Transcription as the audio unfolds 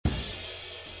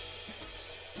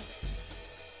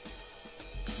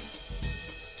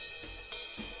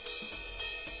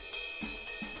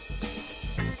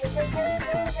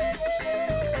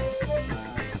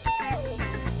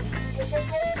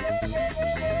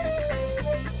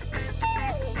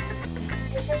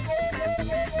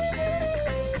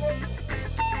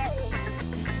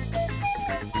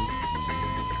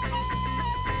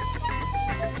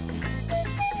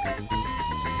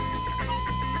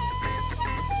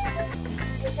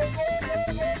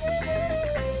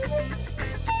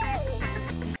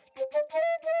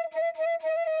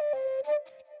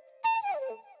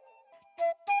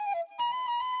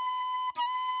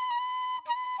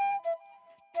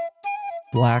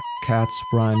Black Cats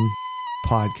Run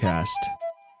podcast.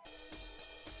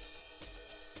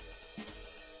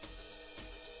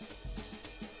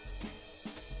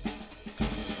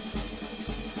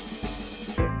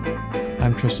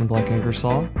 I'm Tristan Black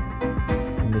Ingersoll,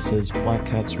 and this is Black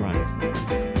Cats Run.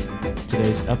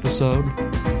 Today's episode,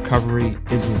 recovery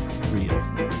isn't real.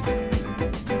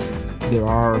 There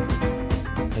are,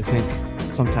 I think,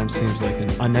 it sometimes seems like an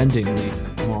unendingly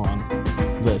long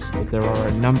list, but there are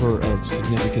a number of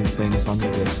significant things on the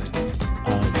list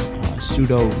of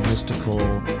pseudo-mystical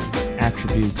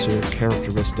attributes or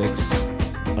characteristics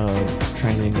of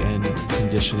training and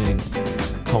conditioning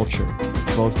culture,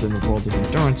 both in the world of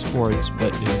endurance sports,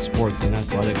 but in sports and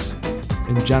athletics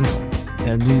in general.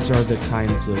 And these are the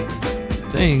kinds of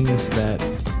things that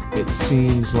it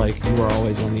seems like you are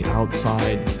always on the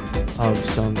outside of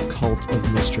some cult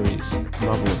of mysteries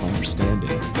level of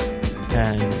understanding.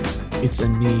 And it's a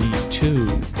need to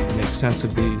make sense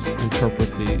of these,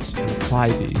 interpret these, and apply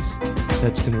these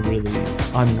that's going to really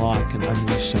unlock and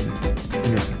unleash some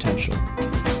inner potential.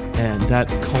 And that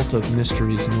cult of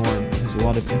mysteries norm has a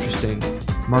lot of interesting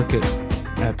market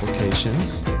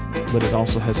applications, but it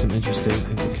also has some interesting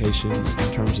implications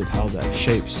in terms of how that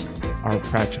shapes our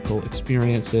practical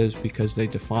experiences, because they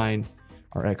define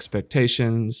our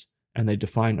expectations and they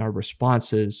define our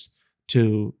responses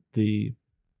to the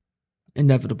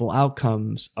inevitable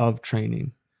outcomes of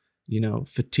training,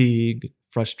 fatigue,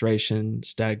 frustration,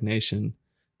 stagnation,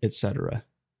 etc.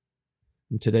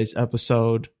 In today's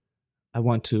episode, I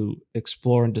want to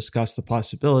explore and discuss the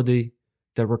possibility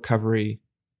that recovery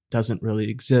doesn't really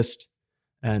exist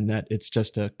and that it's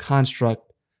just a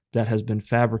construct that has been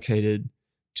fabricated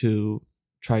to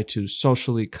try to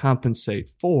socially compensate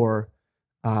for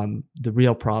the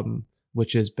real problem,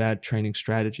 which is bad training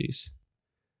strategies.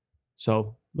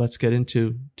 So let's get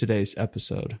into today's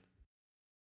episode.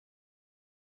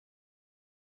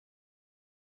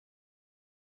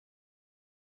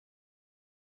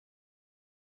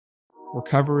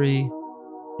 Recovery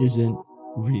isn't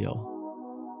real.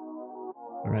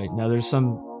 All right, now there's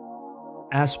some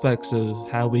aspects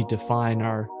of how we define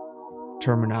our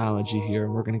terminology here,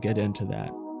 and we're going to get into that.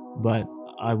 But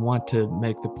I want to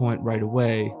make the point right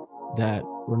away that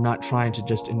we're not trying to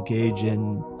just engage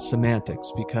in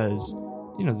semantics, because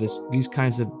these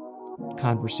kinds of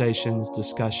conversations,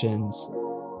 discussions,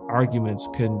 arguments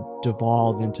can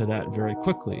devolve into that very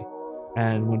quickly.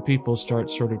 And when people start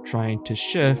sort of trying to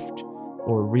shift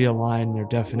or realign their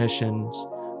definitions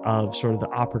of sort of the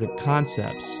operative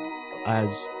concepts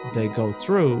as they go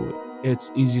through,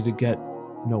 it's easy to get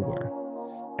nowhere.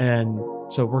 And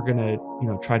so we're going to,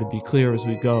 try to be clear as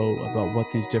we go about what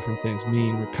these different things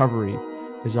mean. Recovery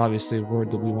is obviously a word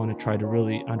that we want to try to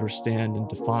really understand and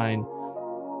define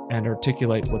and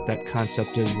articulate what that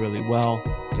concept is really well.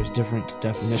 There's different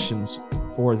definitions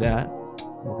for that.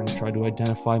 We're going to try to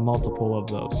identify multiple of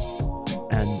those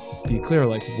and be clear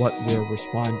what we're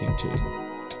responding to.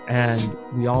 And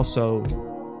we also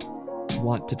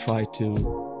want to try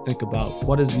to think about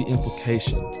what is the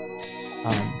implication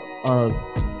of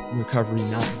recovery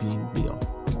not being real.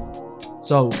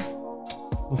 So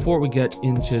before we get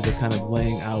into the kind of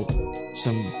laying out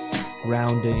some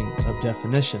grounding of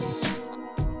definitions,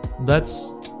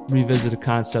 let's revisit a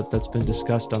concept that's been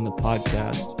discussed on the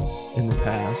podcast in the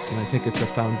past, and I think it's a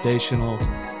foundational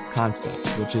concept,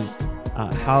 which is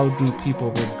how do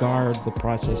people regard the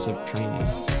process of training?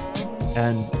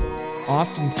 And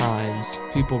oftentimes,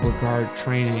 people regard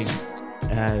training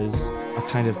as a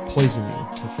kind of poisoning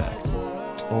effect,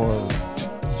 or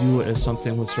view it as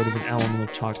something with sort of an element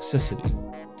of toxicity.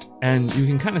 And you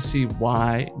can kind of see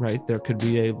why, right? There could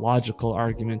be a logical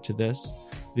argument to this,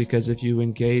 because if you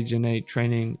engage in a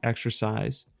training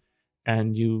exercise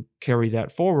and you carry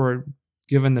that forward,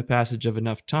 given the passage of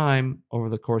enough time over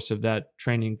the course of that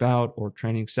training bout or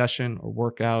training session or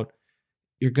workout,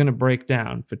 you're going to break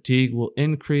down. Fatigue will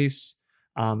increase.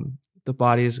 The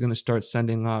body is going to start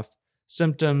sending off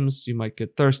symptoms. You might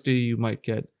get thirsty. You might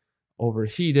get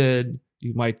overheated.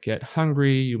 You might get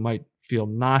hungry. You might feel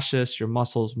nauseous. Your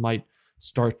muscles might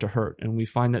start to hurt. And we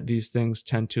find that these things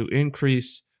tend to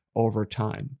increase over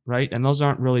time, right? And those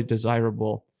aren't really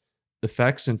desirable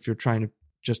effects if you're trying to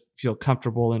just feel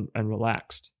comfortable and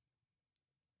relaxed.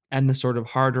 And the sort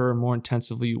of harder and more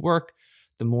intensively you work,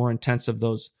 the more intensive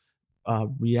those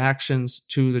reactions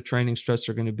to the training stress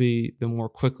are going to be, the more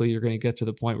quickly you're going to get to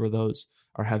the point where those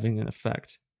are having an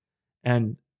effect.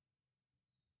 And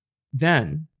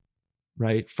then,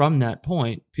 right, from that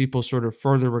point, people sort of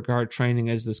further regard training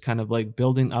as this kind of like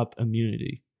building up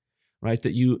immunity, right?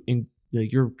 That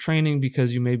you're training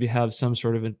because you maybe have some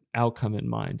sort of an outcome in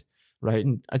mind, right?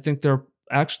 And I think there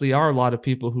actually are a lot of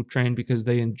people who train because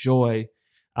they enjoy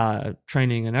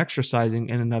training and exercising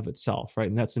in and of itself, right?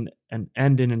 And that's an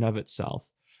end in and of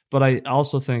itself. But I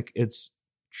also think it's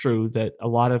true that a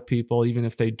lot of people, even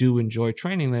if they do enjoy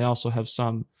training, they also have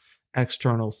some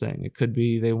external thing. It could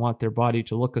be they want their body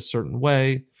to look a certain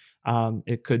way.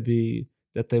 It could be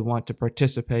that they want to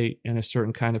participate in a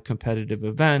certain kind of competitive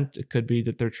event. It could be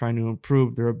that they're trying to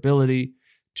improve their ability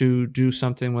to do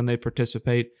something when they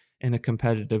participate in a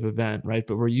competitive event, right?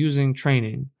 But we're using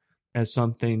training as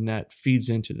something that feeds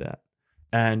into that.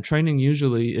 And training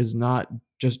usually is not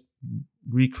just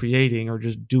recreating or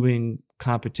just doing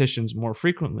competitions more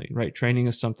frequently, right? Training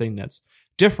is something that's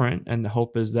different. And the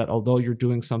hope is that although you're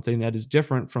doing something that is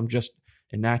different from just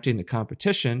enacting the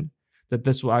competition, that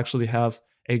this will actually have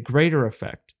a greater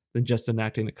effect than just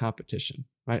enacting the competition,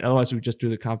 right? Otherwise, we just do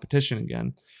the competition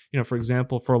again. For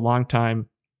example, for a long time,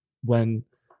 when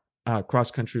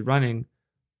cross-country running,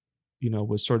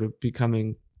 was sort of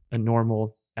becoming a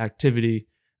normal activity,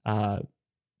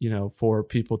 for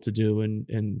people to do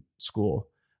in school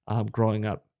growing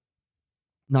up.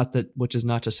 Which is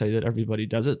not to say that everybody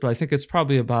does it, but I think it's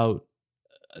probably about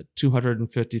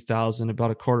 250,000,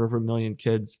 about 250,000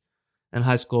 kids in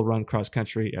high school run cross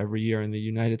country every year in the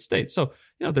United States. So,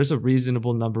 there's a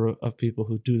reasonable number of people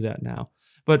who do that now.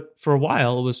 But for a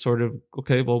while, it was sort of,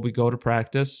 okay, well, we go to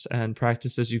practice, and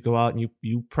practice as you go out and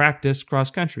you practice cross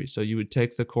country. So you would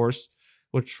take the course,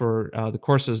 which for the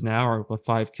courses now are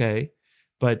 5K,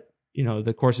 but,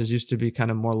 the courses used to be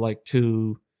kind of more like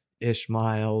 2-ish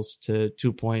miles to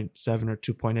 2.7 or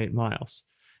 2.8 miles.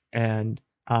 And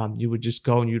you would just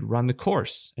go and you'd run the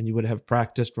course, and you would have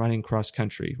practiced running cross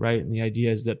country, right? And the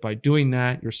idea is that by doing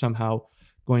that, you're somehow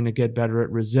going to get better at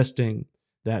resisting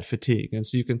that fatigue. And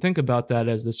so you can think about that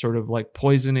as this sort of like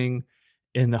poisoning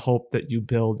in the hope that you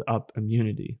build up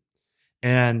immunity.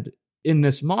 And in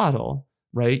this model,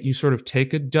 right, you sort of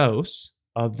take a dose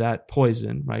of that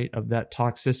poison, right, of that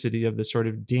toxicity, of the sort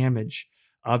of damage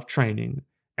of training,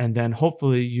 and then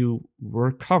hopefully you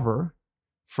recover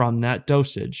from that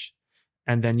dosage,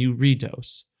 and then you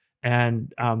redose.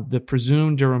 And the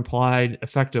presumed or implied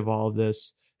effect of all of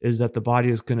this is that the body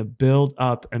is going to build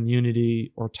up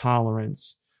immunity or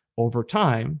tolerance over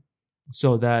time,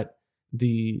 so that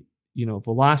the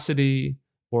velocity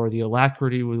or the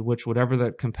alacrity with which whatever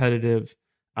that competitive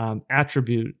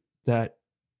attribute that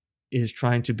is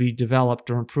trying to be developed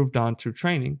or improved on through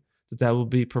training, that will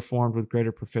be performed with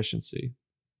greater proficiency.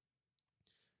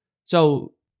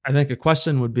 So I think a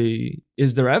question would be,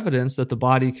 is there evidence that the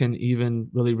body can even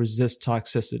really resist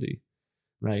toxicity,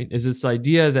 right? Is this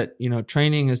idea that,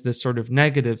 training is this sort of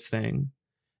negative thing,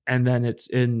 and then it's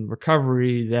in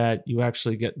recovery that you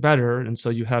actually get better. And so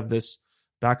you have this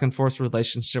back and forth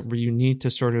relationship where you need to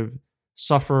sort of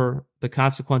suffer the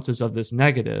consequences of this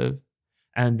negative,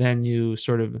 and then you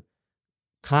sort of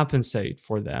compensate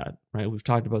for that, right? We've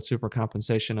talked about super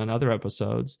compensation on other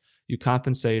episodes. You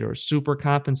compensate or super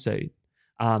compensate,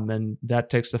 and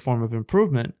that takes the form of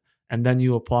improvement, and then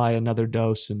you apply another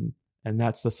dose, and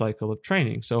that's the cycle of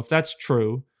training. So if that's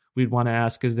true, we'd want to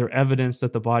ask, is there evidence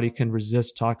that the body can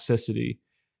resist toxicity?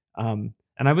 And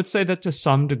I would say that to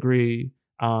some degree,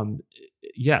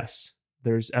 yes,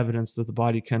 there's evidence that the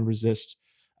body can resist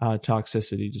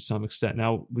toxicity to some extent.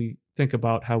 Now, we think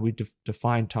about how we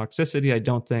define toxicity. I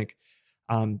don't think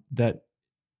that,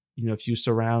 if you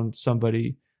surround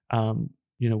somebody,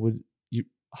 with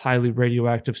highly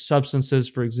radioactive substances,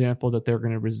 for example, that they're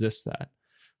going to resist that,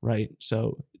 right?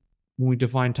 So when we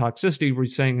define toxicity, we're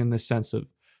saying in the sense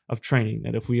of training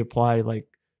that if we apply like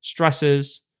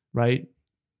stresses, right,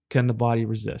 can the body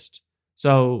resist?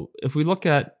 So if we look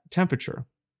at temperature,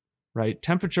 right,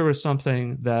 temperature is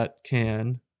something that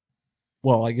can,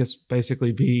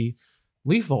 basically be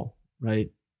lethal,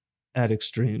 right, at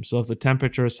extremes. So if the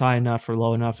temperature is high enough or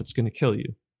low enough, it's going to kill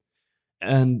you.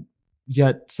 And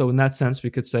yet, so in that sense, we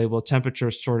could say, well,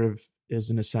 temperature sort of is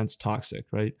in a sense toxic,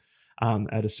 right,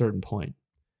 at a certain point.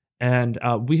 And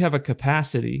we have a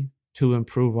capacity to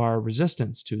improve our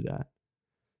resistance to that.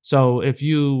 So if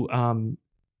you,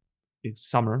 it's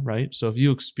summer, right? So if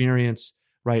you experience,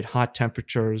 right, hot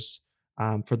temperatures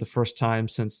for the first time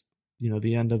since,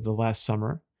 the end of the last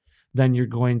summer, then you're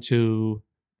going to,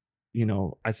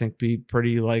 I think be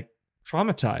pretty like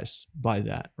traumatized by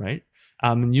that, right?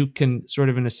 And you can sort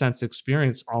of, in a sense,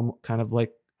 experience kind of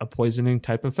like a poisoning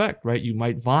type effect, right? You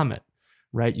might vomit,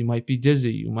 right? You might be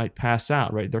dizzy, you might pass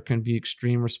out, right? There can be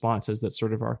extreme responses that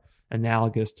sort of are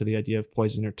analogous to the idea of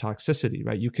poison or toxicity,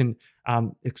 right? You can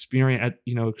experience at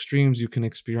extremes. You can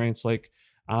experience like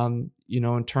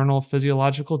internal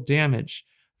physiological damage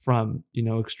from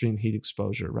extreme heat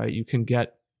exposure, right?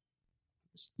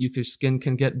 Your skin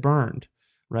can get burned,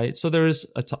 right? So there is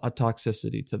a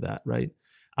toxicity to that, right?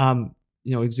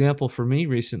 Example for me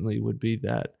recently would be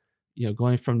that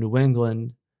going from New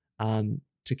England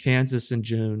to Kansas in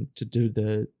June to do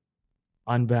the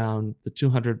Unbound, the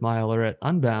 200 miler at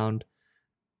Unbound.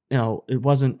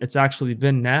 It's actually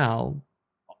been now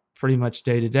pretty much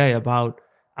day to day about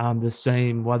the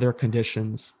same weather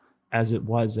conditions as it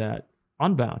was at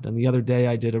Unbound. And the other day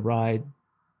I did a ride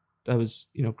that was,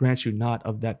 grant you, not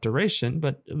of that duration,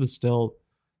 but it was still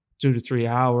 2 to 3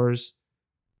 hours,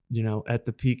 at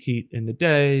the peak heat in the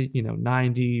day,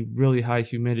 90, really high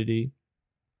humidity,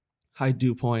 high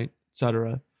dew point,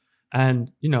 etc.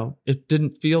 And, it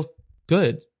didn't feel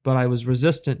good, but I was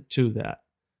resistant to that,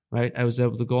 right? I was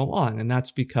able to go along. And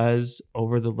that's because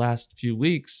over the last few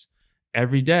weeks,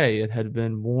 every day it had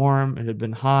been warm, it had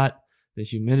been hot, the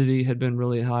humidity had been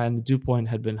really high, and the dew point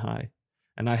had been high.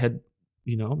 And I had,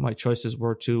 my choices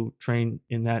were to train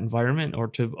in that environment or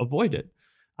to avoid it.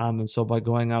 And so by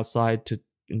going outside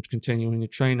and continuing to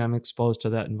train, I'm exposed to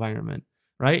that environment,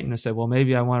 right? And I said, well,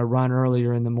 maybe I want to run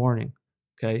earlier in the morning,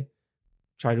 okay?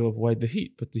 Try to avoid the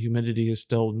heat, but the humidity is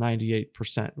still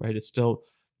 98%, right? It's still,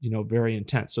 very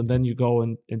intense. So then you go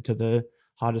into the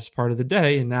hottest part of the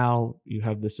day, and now you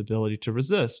have this ability to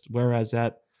resist. Whereas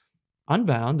at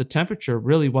Unbound, the temperature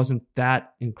really wasn't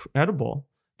that incredible,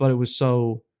 but it was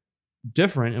so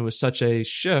different. It was such a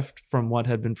shift from what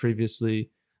had been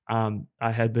previously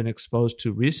I had been exposed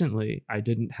to recently. I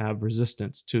didn't have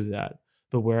resistance to that.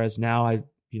 But whereas now I've,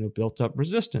 built up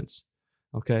resistance.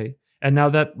 Okay. And now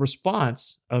that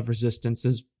response of resistance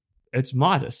it's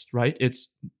modest, right?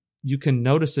 You can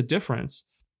notice a difference,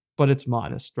 but it's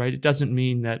modest, right? It doesn't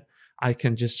mean that I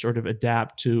can just sort of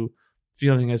adapt to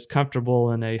feeling as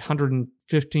comfortable in a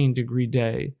 115 degree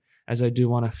day as I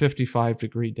do on a 55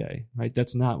 degree day, right?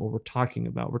 That's not what we're talking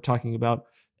about. We're talking about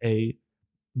a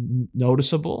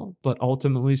noticeable, but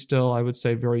ultimately still, I would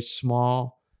say, very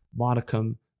small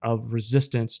modicum of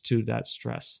resistance to that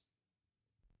stress.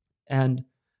 And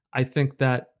I think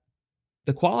that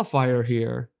the qualifier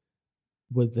here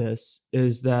with this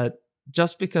is that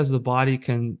just because the body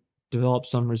can develop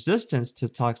some resistance to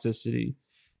toxicity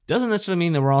doesn't necessarily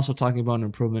mean that we're also talking about an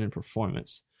improvement in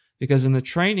performance. Because in the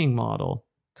training model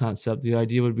concept, the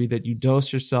idea would be that you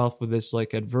dose yourself with this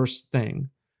like adverse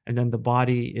thing, and then the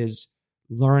body is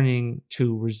learning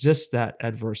to resist that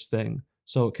adverse thing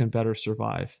so it can better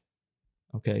survive.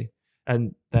 Okay.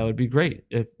 And that would be great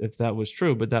if that was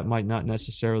true, but that might not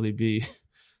necessarily be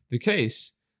the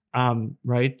case,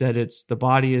 right? That it's the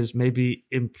body is maybe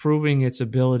improving its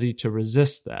ability to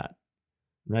resist that,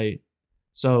 right?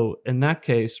 So in that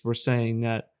case, we're saying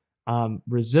that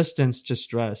resistance to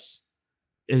stress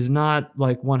is not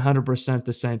like 100%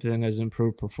 the same thing as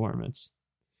improved performance.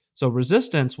 So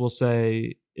resistance, we'll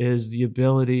say, is the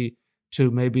ability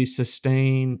to maybe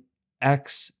sustain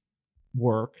X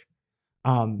work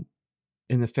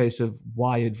in the face of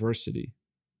Y adversity.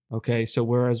 Okay, so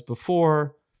whereas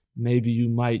before, maybe you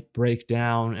might break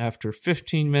down after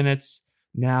 15 minutes,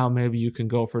 now maybe you can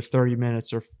go for 30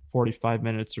 minutes or 45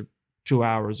 minutes or 2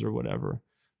 hours or whatever,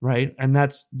 right? And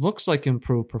that looks like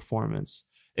improved performance,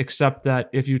 except that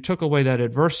if you took away that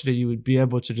adversity, you would be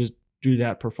able to just do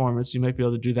that performance. You might be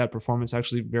able to do that performance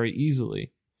actually very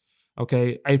easily.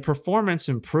 Okay, a performance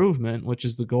improvement, which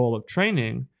is the goal of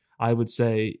training, I would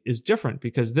say is different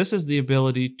because this is the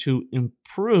ability to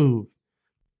improve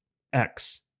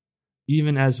X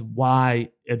even as Y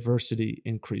adversity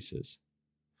increases.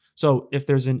 So if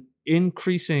there's an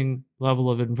increasing level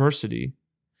of adversity,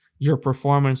 your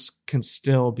performance can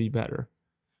still be better,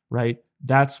 right?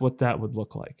 That's what that would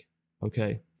look like.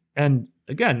 Okay. And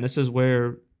again, this is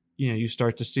where, you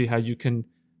start to see how you can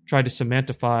try to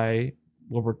semantify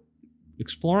what we're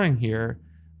exploring here.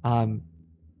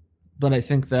 But I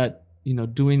think that,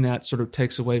 doing that sort of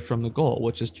takes away from the goal,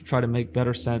 which is to try to make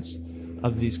better sense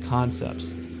of these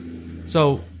concepts.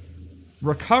 So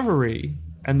recovery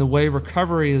and the way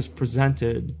recovery is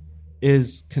presented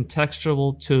is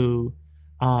contextual to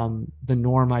the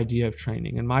norm idea of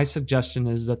training. And my suggestion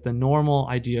is that the normal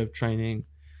idea of training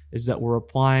is that we're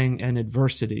applying an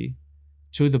adversity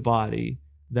to the body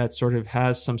that sort of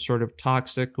has some sort of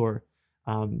toxic or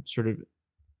sort of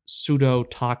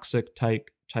pseudo-toxic type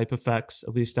effects.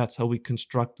 At least that's how we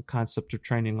construct the concept of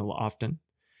training often.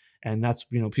 And that's,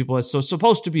 people are so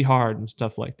supposed to be hard and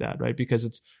stuff like that, right? Because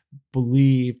it's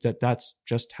believed that that's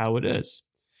just how it is.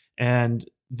 And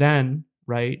then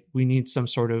right, we need some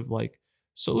sort of like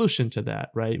solution to that,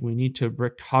 right? We need to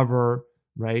recover,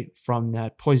 right, from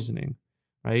that poisoning,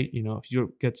 right? If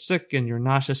you get sick and you're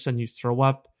nauseous and you throw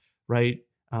up, right?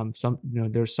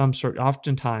 There's some sort,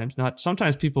 oftentimes, not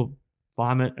sometimes people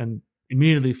vomit and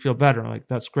immediately feel better. Like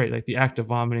that's great. Like the act of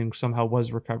vomiting somehow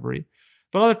was recovery.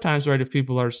 But other times, right, if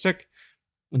people are sick,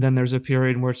 and then there's a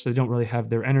period in which they don't really have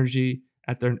their energy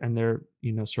at their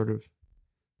sort of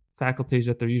faculties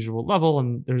at their usual level,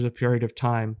 and there's a period of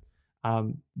time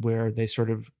where they sort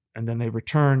of, and then you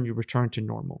return to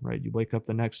normal, right? You wake up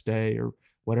the next day or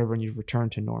whatever, and you've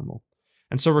returned to normal.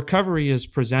 And so recovery is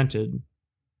presented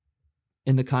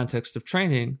in the context of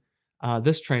training,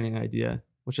 this training idea,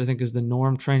 which I think is the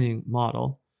norm training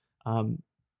model,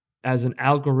 as an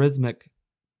algorithmic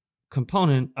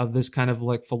component of this kind of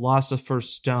like philosopher's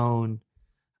stone,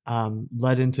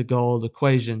 lead into gold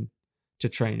equation to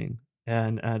training.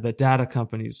 And the data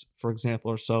companies, for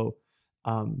example, are so,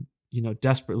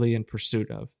 desperately in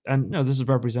pursuit of. And this is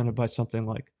represented by something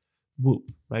like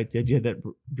WHOOP, right? The idea that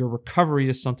your recovery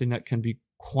is something that can be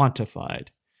quantified,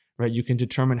 right? You can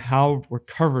determine how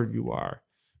recovered you are,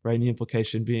 right? And the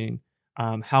implication being,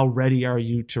 how ready are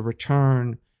you to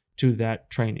return to that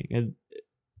training? And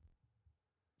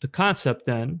the concept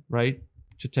then, right,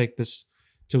 to take this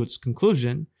to its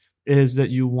conclusion, is that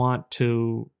you want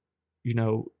to,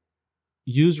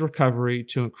 use recovery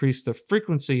to increase the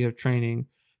frequency of training,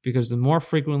 because the more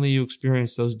frequently you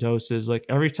experience those doses, like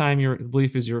every time the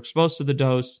belief is you're exposed to the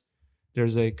dose,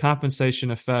 there's a compensation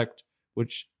effect,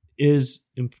 which is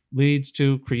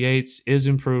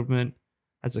improvement.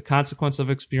 As a consequence of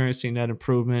experiencing that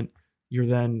improvement, you're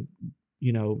then,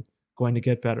 going to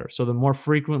get better. So the more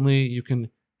frequently you can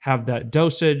have that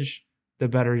dosage, the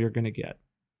better you're going to get.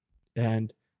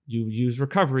 And you use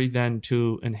recovery then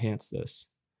to enhance this.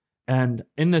 And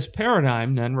in this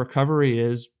paradigm, then recovery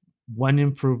is when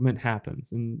improvement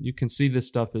happens. And you can see this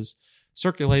stuff is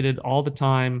circulated all the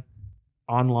time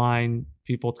online,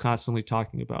 people constantly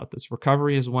talking about this.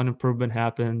 Recovery is when improvement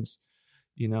happens.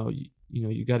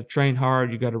 You got to train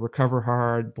hard, you got to recover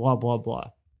hard, blah, blah, blah.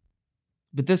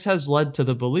 But this has led to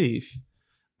the belief,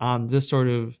 this sort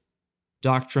of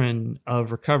doctrine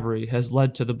of recovery has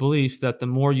led to the belief that the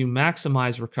more you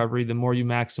maximize recovery, the more you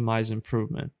maximize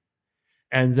improvement.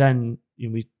 And then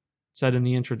we said in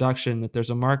the introduction that there's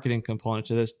a marketing component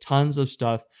to this. Tons of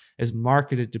stuff is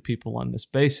marketed to people on this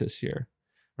basis here,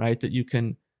 right? That you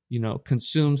can,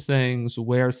 consume things,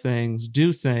 wear things,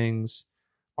 do things,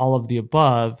 all of the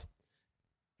above,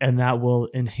 and that will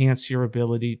enhance your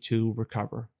ability to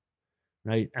recover,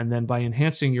 right? And then by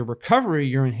enhancing your recovery,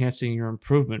 you're enhancing your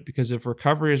improvement, because if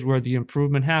recovery is where the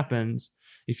improvement happens,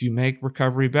 if you make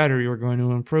recovery better, you're going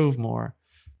to improve more.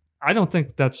 I don't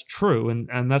think that's true.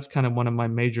 And that's kind of one of my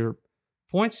major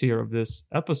points here of this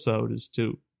episode, is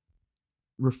to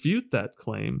refute that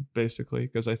claim, basically,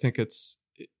 because I think it's,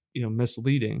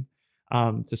 misleading,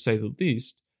 to say the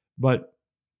least. But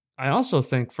I also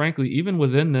think, frankly, even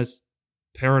within this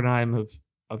paradigm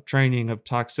of training, of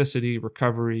toxicity,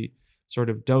 recovery, sort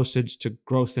of dosage to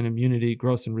growth and immunity,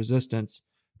 growth and resistance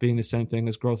being the same thing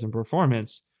as growth and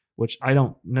performance, which I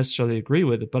don't necessarily agree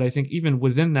with it. But I think even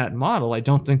within that model, I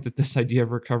don't think that this idea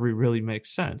of recovery really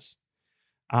makes sense,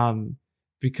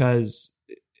 because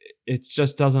it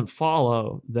just doesn't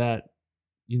follow that,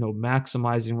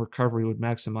 maximizing recovery would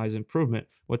maximize improvement.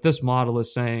 What this model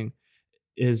is saying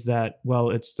is that, well,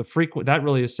 it's that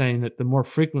really is saying that the more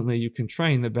frequently you can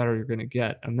train, the better you're going to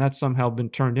get. And that's somehow been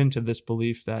turned into this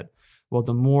belief that, well,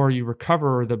 the more you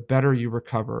recover, the better you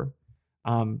recover.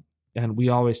 And we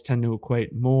always tend to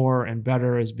equate more and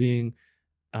better as being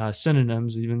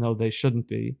synonyms, even though they shouldn't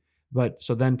be. But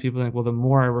so then people think, well, the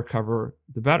more I recover,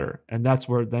 the better. And that's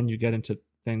where then you get into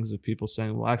things of people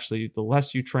saying, well, actually, the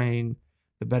less you train,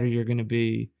 the better you're going to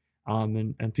be.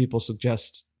 And people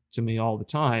suggest to me all the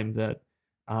time that,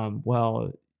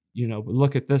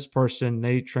 look at this person,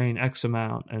 they train X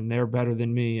amount and they're better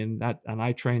than me, and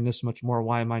I train this much more.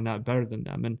 Why am I not better than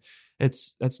them? And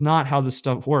that's not how this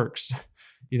stuff works.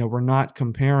 We're not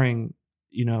comparing,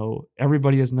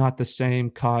 everybody is not the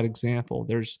same COD example.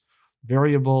 There's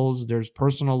variables, there's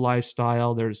personal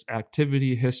lifestyle, there's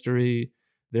activity history,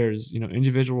 there's,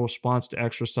 individual response to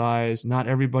exercise. Not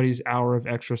everybody's hour of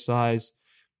exercise,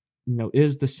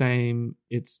 is the same.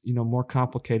 It's, more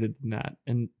complicated than that.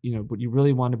 And, what you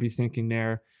really want to be thinking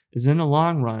there is, in the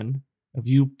long run, if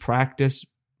you practice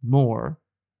more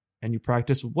and you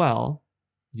practice well,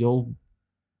 you'll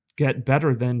get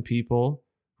better than people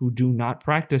who do not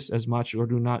practice as much or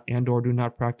do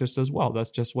not practice as well.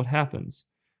 That's just what happens.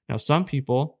 Now, some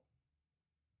people,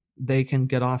 they can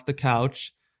get off the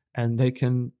couch and they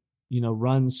can,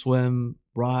 run, swim,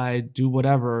 ride, do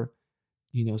whatever,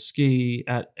 ski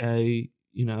at a,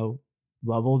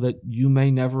 level that you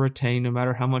may never attain no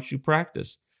matter how much you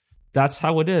practice. That's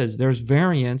how it is. There's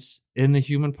variance in the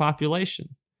human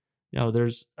population.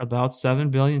 There's about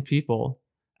 7 billion people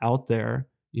out there.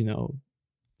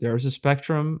 There's a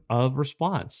spectrum of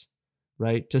response,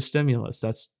 right, to stimulus.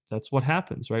 That's what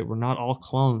happens, right? We're not all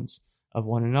clones of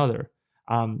one another.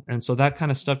 And so that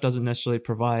kind of stuff doesn't necessarily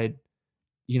provide,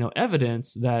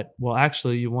 evidence that, well,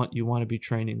 actually you want to be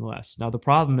training less. Now, the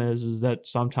problem is that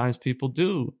sometimes people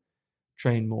do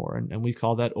train more, and we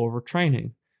call that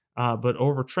overtraining. But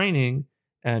overtraining,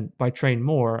 and by train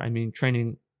more, I mean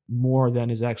training more than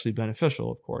is actually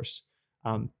beneficial, of course.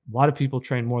 A lot of people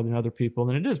train more than other people,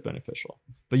 and it is beneficial.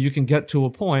 But you can get to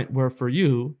a point where for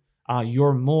you,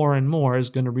 your more and more is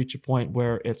going to reach a point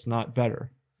where it's not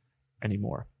better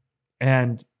anymore.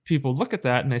 And people look at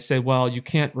that and they say, well, you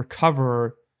can't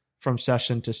recover from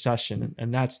session to session,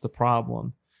 and that's the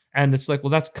problem. And it's like,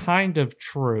 well, that's kind of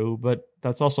true, but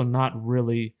that's also not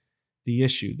really the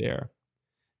issue there.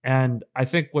 And I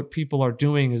think what people are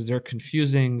doing is they're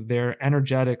confusing their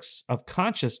energetics of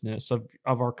consciousness, of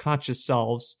our conscious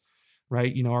selves,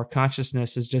 right? Our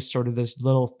consciousness is just sort of this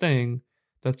little thing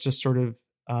that's just sort of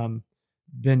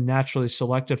been naturally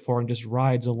selected for and just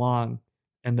rides along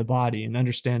in the body and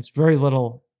understands very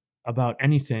little about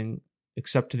anything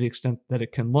except to the extent that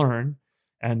it can learn.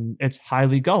 And it's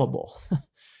highly gullible.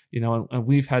 And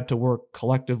we've had to work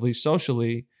collectively,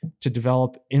 socially, to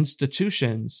develop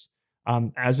institutions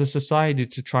as a society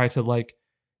to try to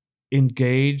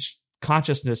engage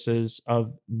consciousnesses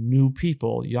of new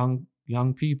people,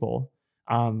 young people,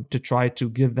 to try to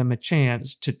give them a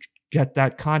chance to get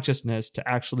that consciousness to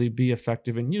actually be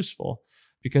effective and useful.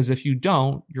 Because if you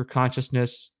don't, your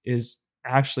consciousness is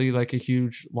actually like a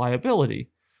huge liability,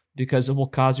 because it will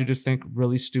cause you to think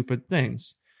really stupid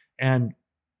things. And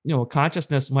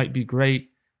consciousness might be great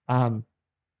in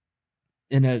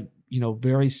a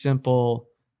very simple,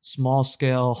 small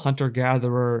scale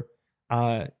hunter-gatherer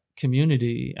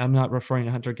community. I'm not referring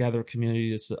to hunter-gatherer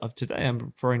communities of today. I'm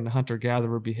referring to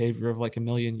hunter-gatherer behavior of like a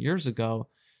million years ago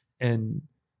in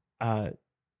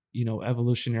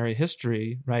evolutionary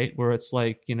history, right? Where it's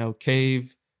like,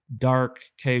 cave dark,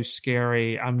 cave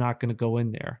scary, I'm not going to go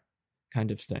in there kind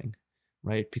of thing,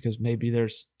 right? Because maybe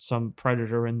there's some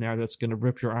predator in there that's going to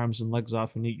rip your arms and legs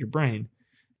off and eat your brain.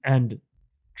 And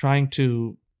trying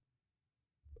to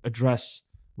address,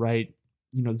 right,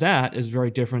 that is very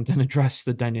different than address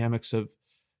the dynamics of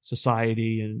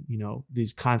society and,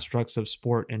 these constructs of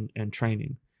sport and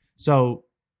training. So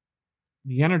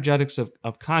the energetics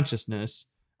of consciousness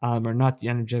are not the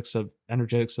energetics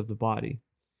of the body.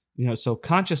 So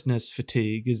consciousness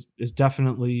fatigue is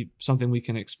definitely something we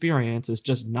can experience. It's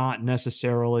just not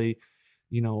necessarily,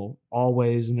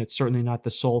 always, and it's certainly not the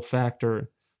sole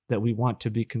factor that we want to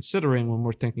be considering when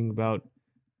we're thinking about,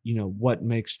 what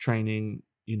makes training,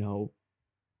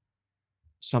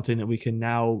 something that we can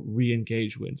now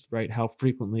re-engage with, right? How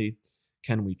frequently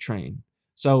can we train?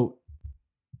 So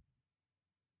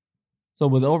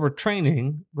with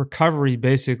overtraining, recovery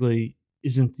basically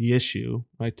isn't the issue,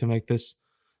 right? To make this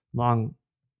long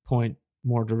point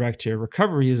more direct here,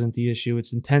 recovery isn't the issue,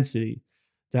 it's intensity.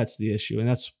 That's the issue. And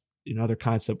that's another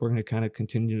concept we're going to kind of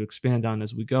continue to expand on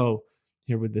as we go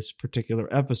here with this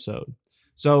particular episode.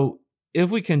 So if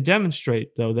we can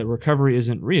demonstrate, though, that recovery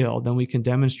isn't real, then we can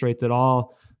demonstrate that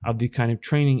all of the kind of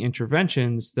training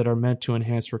interventions that are meant to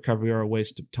enhance recovery are a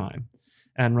waste of time.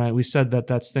 And right, we said that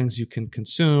that's things you can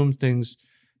consume, things,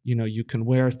 you can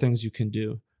wear, things you can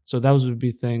do. So those would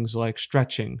be things like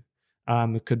stretching.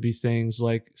 It could be things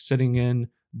like sitting in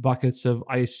buckets of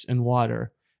ice and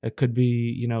water. It could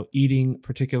be, eating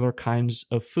particular kinds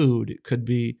of food. It could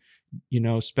be,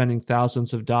 spending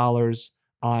thousands of dollars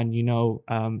on,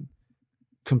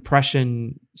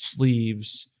 compression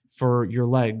sleeves for your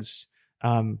legs.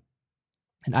 And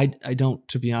I don't,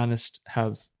 to be honest,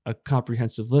 have a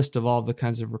comprehensive list of all the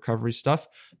kinds of recovery stuff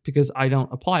because I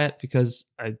don't apply it because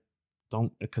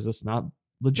it's not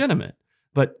legitimate.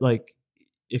 But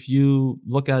if you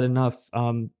look at enough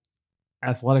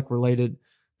athletic related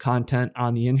content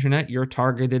on the internet, your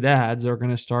targeted ads are going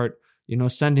to start,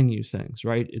 sending you things,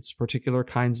 right? It's particular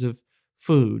kinds of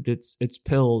food, it's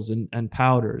pills and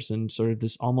powders and sort of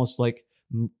this almost like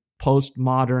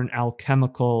postmodern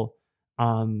alchemical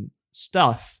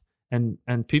stuff,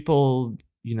 and people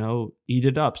eat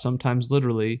it up, sometimes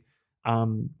literally,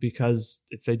 because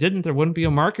if they didn't, there wouldn't be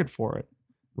a market for it,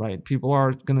 right? People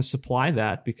are going to supply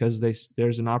that because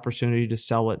there's an opportunity to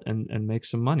sell it and make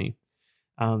some money.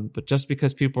 But just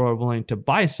because people are willing to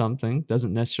buy something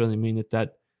doesn't necessarily mean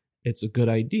that it's a good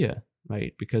idea,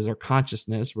 right? Because our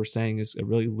consciousness, we're saying, is a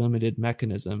really limited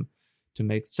mechanism to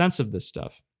make sense of this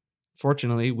stuff.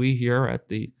 Fortunately, we here at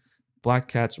the Black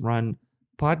Cats Run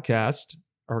podcast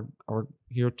are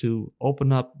here to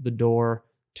open up the door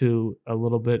to a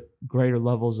little bit greater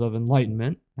levels of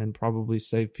enlightenment and probably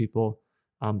save people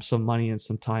some money and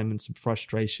some time and some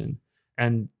frustration.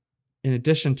 And in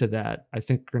addition to that, I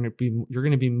think you're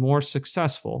going to be more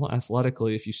successful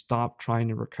athletically if you stop trying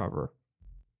to recover.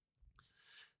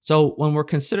 So when we're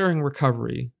considering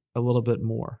recovery a little bit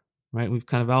more, right, we've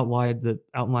kind of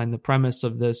outlined the premise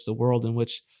of this, the world in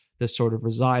which this sort of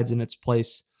resides and its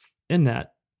place in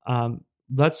that.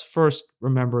 Let's first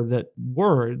remember that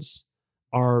words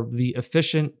are the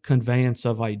efficient conveyance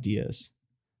of ideas.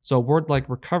 So a word like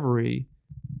recovery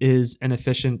is an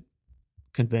efficient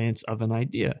conveyance of an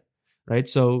idea, right?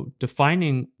 So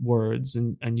defining words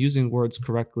and using words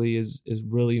correctly is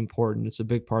really important. It's a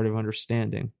big part of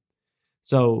understanding.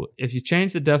 So if you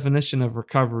change the definition of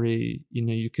recovery,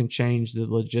 you can change the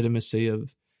legitimacy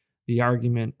of the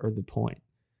argument or the point.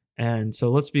 And so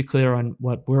let's be clear on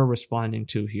what we're responding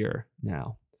to here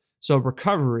now. So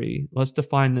recovery, let's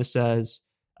define this as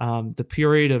the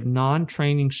period of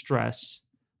non-training stress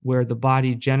where the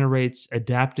body generates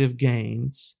adaptive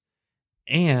gains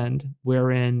and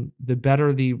wherein the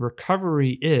better the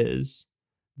recovery is,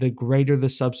 the greater the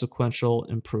subsequent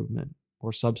improvement.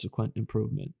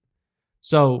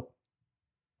 So,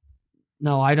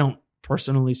 no, I don't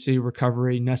personally see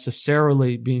recovery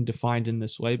necessarily being defined in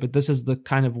this way, but this is the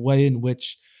kind of way in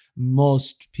which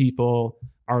most people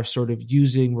are sort of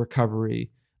using recovery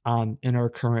in our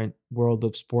current world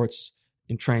of sports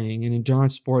and training and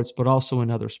endurance sports, but also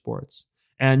in other sports.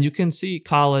 And you can see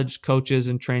college coaches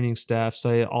and training staff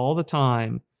say all the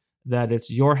time that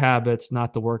it's your habits,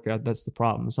 not the workout, that's the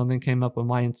problem. Something came up on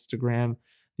my Instagram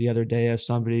the other day of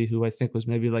somebody who I think was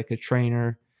maybe like a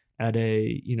trainer at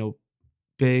a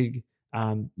big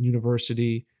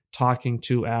university talking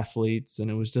to athletes,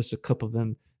 and it was just a clip of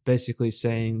them basically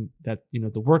saying that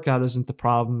the workout isn't the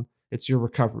problem, it's your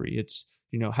recovery. It's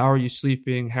how are you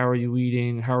sleeping, how are you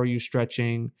eating, how are you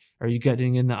stretching, are you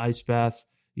getting in the ice bath,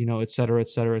 et cetera, et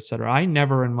cetera, et cetera. I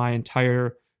never in my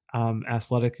entire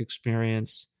athletic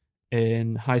experience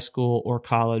in high school or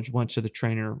college went to the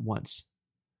trainer once.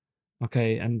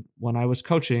 Okay. And when I was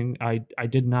coaching, I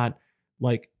did not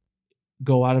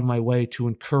go out of my way to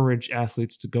encourage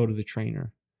athletes to go to the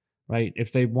trainer, right?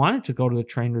 If they wanted to go to the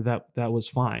trainer, that was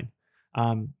fine.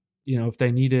 If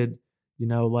they needed,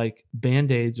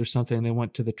 Band-Aids or something, they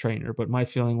went to the trainer. But my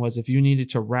feeling was if you needed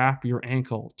to wrap your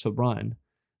ankle to run,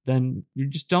 then you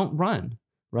just don't run,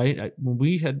 right? When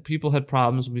people had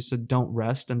problems, we said, don't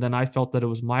rest. And then I felt that it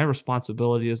was my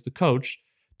responsibility as the coach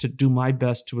to do my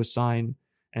best to assign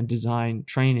and design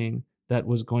training that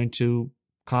was going to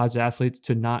cause athletes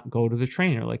to not go to the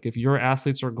trainer. Like if your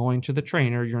athletes are going to the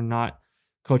trainer, you're not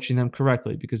coaching them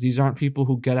correctly, because these aren't people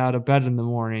who get out of bed in the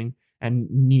morning and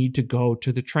need to go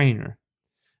to the trainer.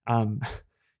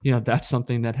 That's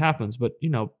something that happens. But,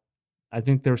 I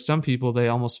think there are some people, they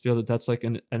almost feel that that's like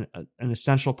an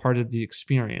essential part of the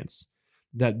experience,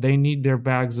 that they need their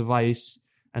bags of ice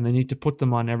and they need to put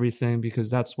them on everything because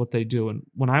that's what they do. And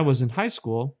when I was in high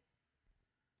school,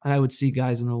 I would see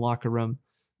guys in the locker room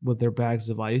with their bags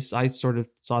of ice. I sort of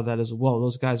saw that as, well,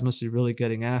 those guys must be really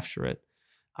getting after it.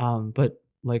 But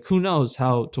who knows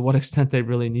to what extent they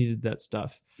really needed that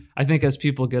stuff. I think as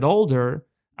people get older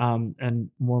and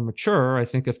more mature, I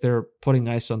think if they're putting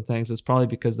ice on things, it's probably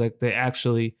because they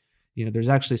actually, there's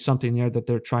actually something there that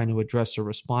they're trying to address or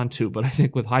respond to. But I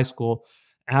think with high school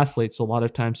athletes, a lot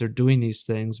of times they're doing these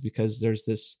things because there's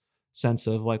this sense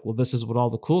of this is what all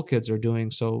the cool kids are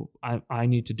doing, so I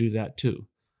need to do that too.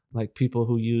 Like people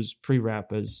who use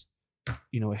pre-wrap as,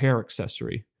 a hair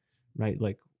accessory, right?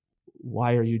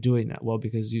 Why are you doing that? Well,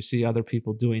 because you see other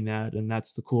people doing that, and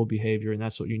that's the cool behavior, and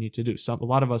that's what you need to do. A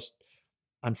lot of us,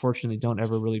 unfortunately, don't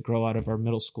ever really grow out of our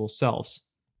middle school selves,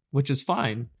 which is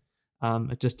fine.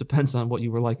 It just depends on what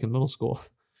you were like in middle school.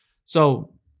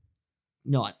 So,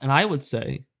 and I would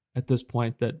say at this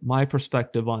point that my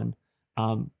perspective on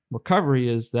recovery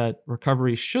is that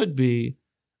recovery should be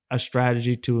a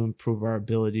strategy to improve our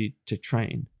ability to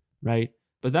train, right?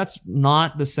 But that's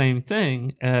not the same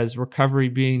thing as recovery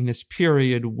being this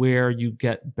period where you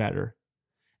get better.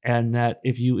 And that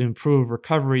if you improve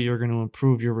recovery, you're going to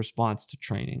improve your response to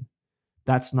training.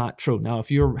 That's not true. Now,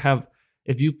 if you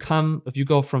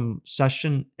go from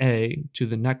session A to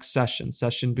the next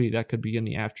session B, that could be in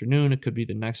the afternoon, it could be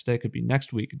the next day, it could be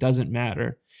next week, it doesn't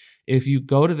matter. If you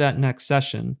go to that next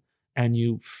session and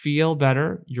you feel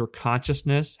better, your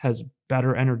consciousness has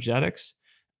better energetics,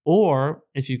 Or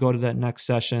if you go to that next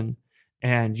session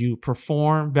and you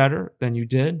perform better than you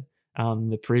did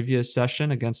the previous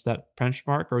session against that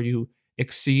benchmark, or you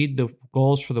exceed the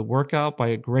goals for the workout by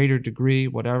a greater degree,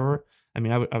 whatever. I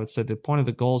mean, I would say the point of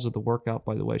the goals of the workout,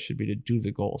 by the way, should be to do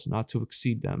the goals, not to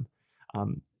exceed them.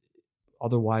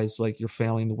 Otherwise, like, you're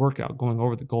failing the workout. Going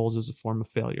over the goals is a form of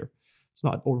failure. It's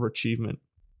not overachievement.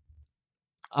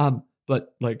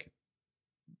 But like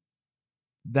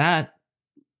that,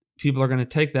 people are going to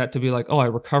take that to be like, oh, I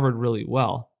recovered really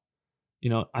well.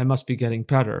 I must be getting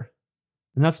better.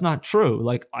 And that's not true.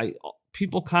 Like,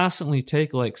 people constantly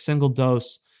take like single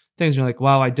dose things. You're like,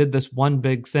 wow, I did this one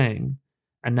big thing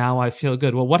and now I feel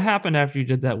good. Well, what happened after you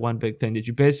did that one big thing? Did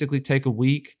you basically take a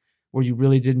week where you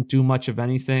really didn't do much of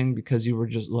anything because you were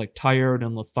just like tired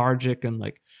and lethargic, and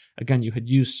like, again, you had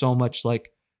used so much like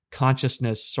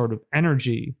consciousness sort of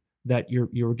energy that you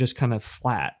were just kind of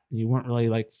flat and you weren't really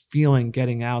like feeling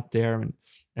getting out there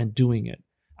and doing it.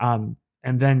 And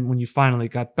then when you finally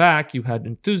got back, you had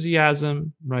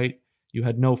enthusiasm, right? You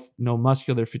had no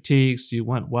muscular fatigue, so you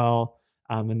went well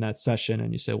in that session,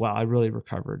 and you say, wow, I really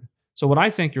recovered. So what I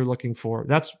think you're looking for,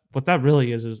 that's what that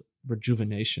really is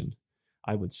rejuvenation,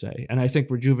 I would say. And I think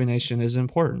rejuvenation is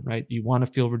important, right? You want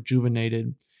to feel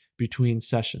rejuvenated between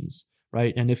sessions,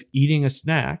 right? And if eating a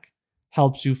snack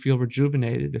helps you feel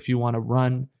rejuvenated, if you want to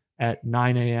run at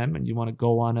 9 a.m. and you want to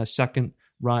go on a second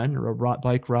run or a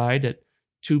bike ride at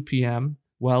 2 p.m.,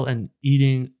 well, and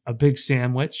eating a big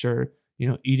sandwich, or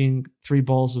eating 3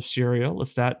 bowls of cereal,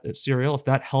 if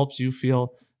that helps you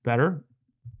feel better,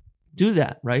 do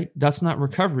that, right? That's not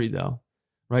recovery, though,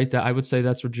 right? That, I would say,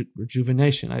 that's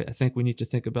rejuvenation. I think we need to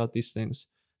think about these things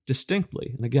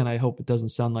distinctly. And again, I hope it doesn't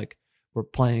sound like we're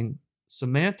playing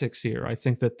semantics here. I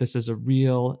think that this is a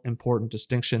real important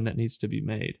distinction that needs to be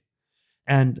made.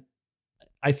 And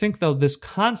I think, though, this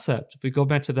concept, if we go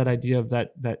back to that idea of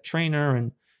that trainer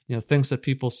and things that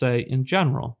people say in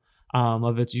general,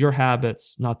 of it's your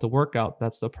habits, not the workout,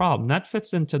 that's the problem. That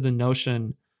fits into the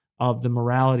notion of the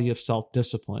morality of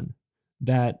self-discipline,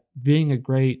 that being a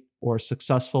great or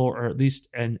successful, or at least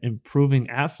an improving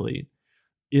athlete,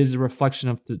 is a reflection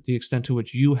of the extent to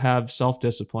which you have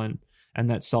self-discipline, and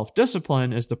that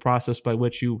self-discipline is the process by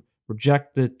which you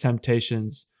reject the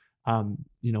temptations, in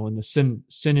the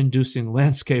sin-inducing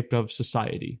landscape of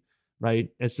society, right?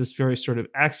 It's this very sort of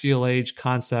axial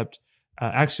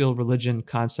religion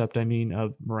concept,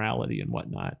 of morality and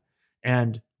whatnot.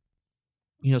 And,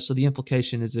 so the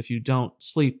implication is, if you don't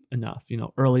sleep enough,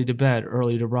 early to bed,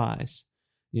 early to rise,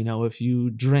 if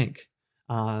you drink,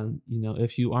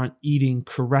 if you aren't eating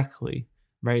correctly,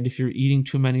 right? If you're eating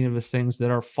too many of the things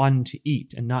that are fun to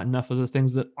eat and not enough of the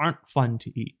things that aren't fun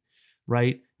to eat,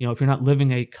 right? If you're not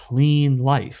living a clean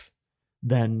life,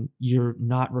 then you're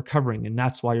not recovering, and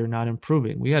that's why you're not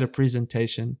improving. We had a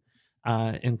presentation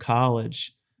in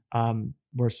college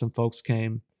where some folks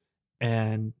came,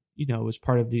 and it was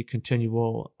part of the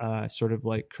continual sort of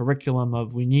like curriculum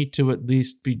of, we need to at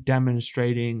least be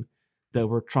demonstrating that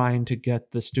we're trying to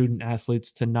get the student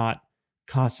athletes to not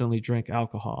constantly drink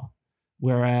alcohol.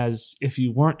 Whereas if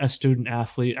you weren't a student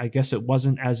athlete, I guess it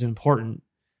wasn't as important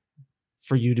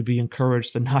for you to be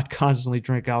encouraged to not constantly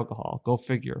drink alcohol. Go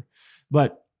figure.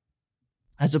 But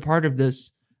as a part of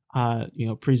this,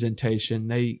 presentation,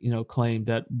 they, claimed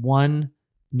that one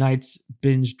night's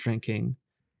binge drinking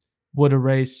would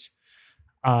erase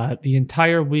the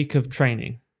entire week of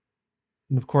training.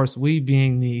 And of course, we,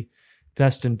 being the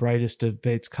best and brightest of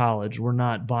Bates College, we're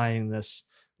not buying this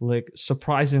like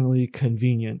surprisingly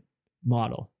convenient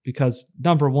model, because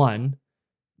number one,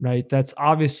 right, that's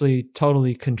obviously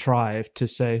totally contrived to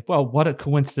say, well, what a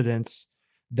coincidence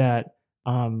that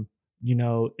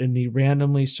in the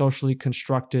randomly socially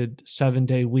constructed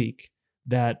 7-day week,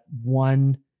 that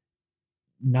one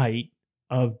night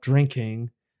of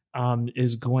drinking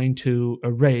is going to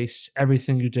erase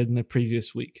everything you did in the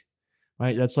previous week,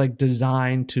 right? That's like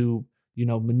designed to,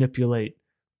 manipulate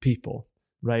people,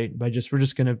 right? We're just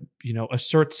going to,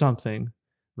 assert something,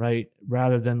 right?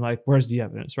 Rather than like, where's the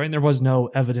evidence, right? And there was no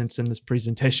evidence in this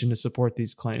presentation to support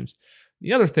these claims.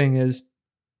 The other thing is,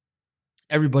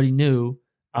 everybody knew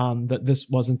that this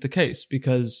wasn't the case,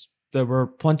 because there were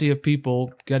plenty of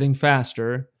people getting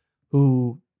faster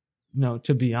who,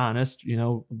 to be honest,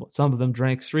 some of them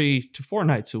drank 3 to 4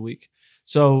 nights a week.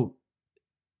 So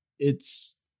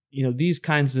it's, these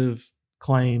kinds of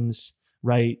claims,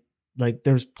 right? Like,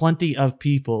 there's plenty of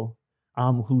people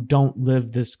who don't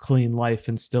live this clean life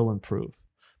and still improve.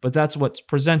 But that's what's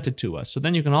presented to us. So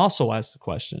then you can also ask the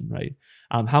question, right?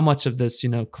 How much of this,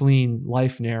 clean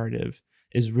life narrative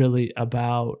is really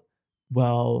about,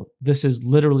 well, this is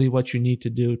literally what you need to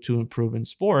do to improve in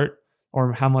sport,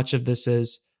 or how much of this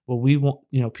is, well, we want,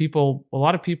 a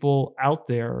lot of people out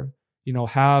there,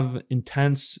 have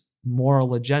intense moral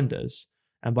agendas.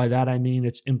 And by that, I mean,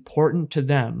 it's important to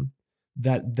them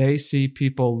that they see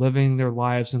people living their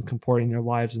lives and comporting their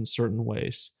lives in certain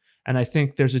ways. And I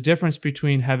think there's a difference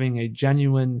between having a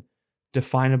genuine,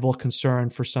 definable concern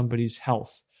for somebody's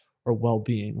health or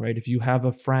well-being, right? If you have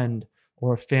a friend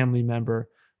or a family member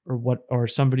or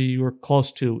somebody you're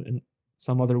close to in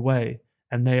some other way,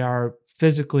 and they are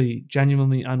physically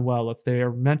genuinely unwell, if they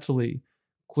are mentally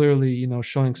clearly,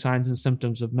 showing signs and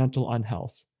symptoms of mental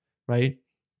unhealth, right?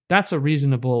 That's a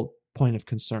reasonable point of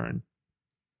concern.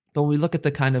 But when we look at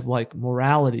the kind of like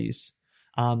moralities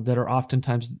that are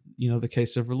oftentimes, the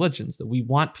case of religions, that we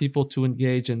want people to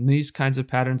engage in these kinds of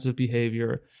patterns of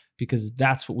behavior because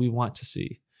that's what we want to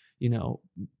see,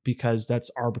 because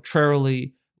that's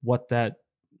arbitrarily what that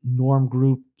norm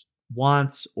group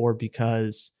wants, or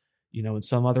because, in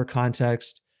some other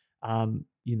context,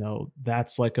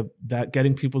 that's like that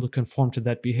getting people to conform to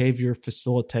that behavior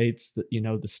facilitates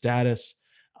the status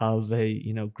of a,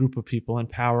 group of people in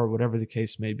power, whatever the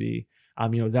case may be.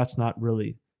 That's not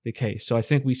really the case. So I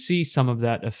think we see some of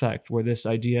that effect where this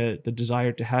idea, the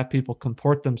desire to have people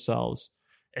comport themselves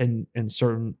in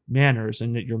certain manners,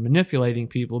 and that you're manipulating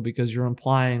people because you're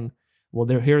implying, well,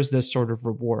 here's this sort of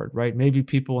reward, right? Maybe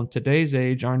people in today's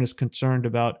age aren't as concerned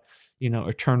about,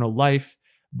 eternal life,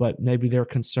 but maybe they're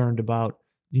concerned about,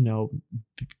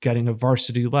 getting a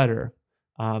varsity letter,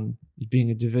 being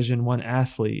a Division I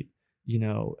athlete,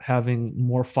 having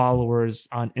more followers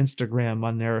on Instagram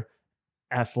on their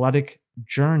athletic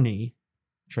journey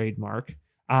trademark,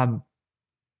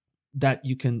 that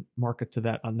you can market to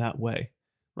that on that way,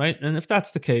 right? And if that's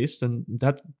the case, then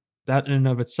that in and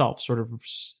of itself sort of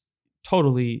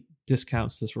totally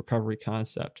discounts this recovery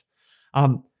concept.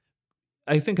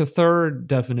 I think a third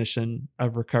definition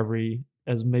of recovery,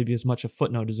 as maybe as much a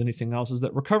footnote as anything else, is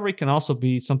that recovery can also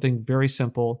be something very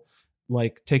simple,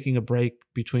 like taking a break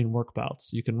between work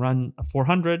bouts. You can run a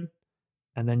 400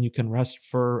 and then you can rest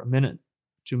for a minute,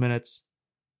 2 minutes,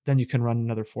 then you can run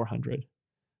another 400,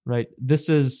 right? This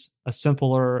is a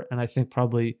simpler, and I think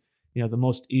probably, the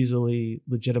most easily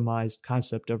legitimized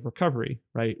concept of recovery,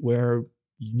 right? Where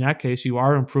in that case, you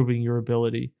are improving your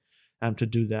ability to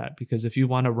do that. Because if you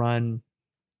want to run,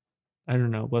 I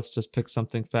don't know, let's just pick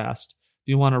something fast. If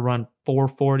you want to run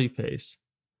 440 pace,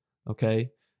 okay?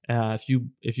 If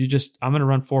you just, I'm going to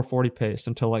run 440 pace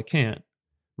until I can't,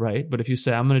 right? But if you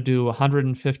say I'm going to do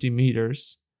 150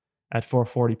 meters at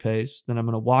 440 pace, then I'm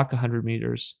going to walk 100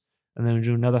 meters, and then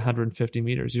do another 150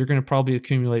 meters, you're going to probably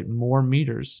accumulate more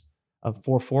meters of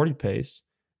 440 pace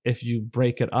if you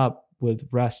break it up with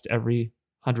rest every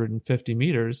 150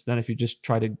 meters than if you just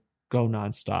try to go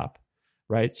nonstop,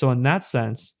 right? So in that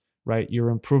sense, right, you're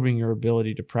improving your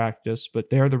ability to practice, but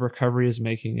there the recovery is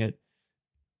making it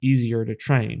easier to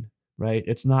train, right?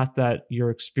 It's not that you're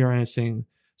experiencing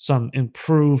some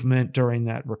improvement during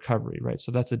that recovery, right?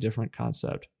 So that's a different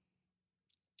concept.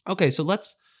 Okay, so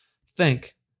let's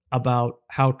think about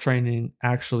how training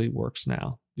actually works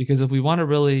now. Because if we want to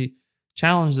really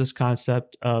challenge this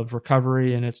concept of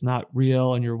recovery and it's not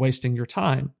real and you're wasting your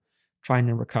time trying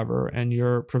to recover and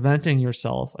you're preventing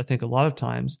yourself, I think a lot of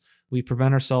times we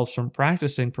prevent ourselves from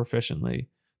practicing proficiently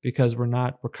because we're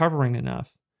not recovering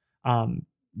enough.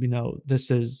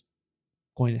 This is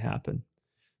going to happen.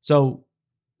 So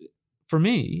for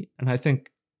me, and I think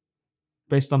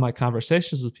based on my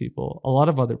conversations with people, a lot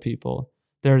of other people,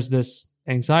 there's this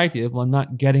anxiety of, well, I'm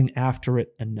not getting after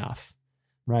it enough,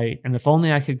 right? And if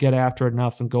only I could get after it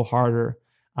enough and go harder,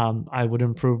 I would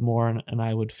improve more and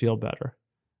I would feel better.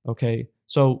 Okay,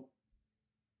 so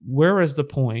where is the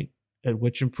point at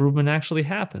which improvement actually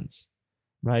happens,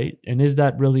 right? And is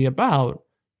that really about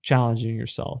challenging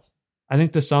yourself? I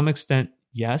think to some extent,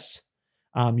 yes.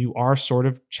 You are sort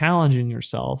of challenging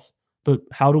yourself, but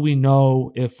how do we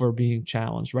know if we're being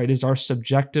challenged, right? Is our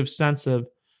subjective sense of,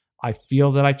 I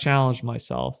feel that I challenged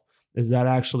myself, is that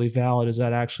actually valid? Is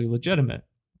that actually legitimate?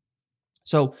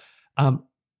 So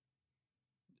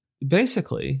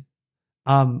basically,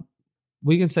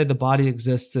 we can say the body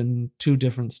exists in two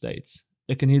different states.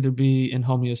 It can either be in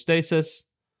homeostasis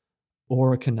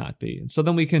or it cannot be. And so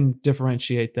then we can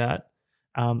differentiate that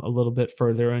a little bit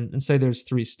further and say there's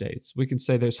three states. We can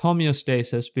say there's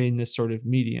homeostasis being this sort of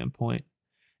medium point.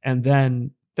 And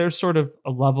then there's sort of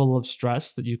a level of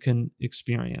stress that you can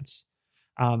experience.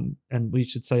 And we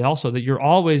should say also that you're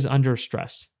always under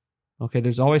stress. Okay,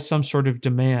 there's always some sort of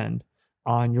demand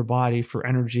on your body for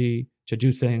energy to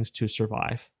do things to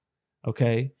survive.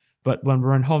 Okay, but when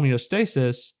we're in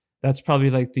homeostasis, that's probably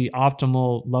like the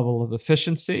optimal level of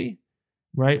efficiency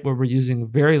right, where we're using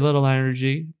very little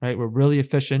energy, right? We're really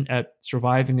efficient at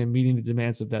surviving and meeting the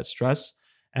demands of that stress.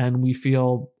 And we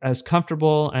feel as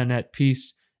comfortable and at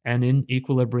peace and in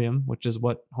equilibrium, which is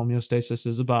what homeostasis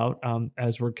is about,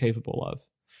 as we're capable of.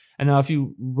 And now, if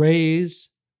you raise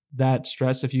that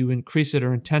stress, if you increase it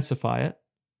or intensify it,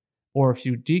 or if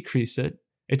you decrease it,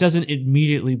 it doesn't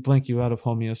immediately blink you out of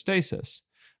homeostasis,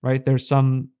 right? There's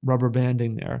some rubber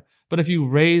banding there. But if you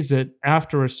raise it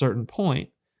after a certain point,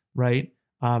 right?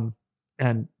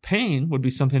 And pain would be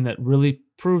something that really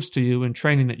proves to you in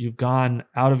training that you've gone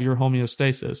out of your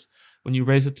homeostasis. When you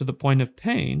raise it to the point of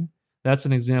pain, that's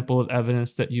an example of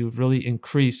evidence that you've really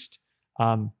increased.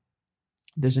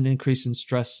 There's an increase in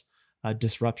stress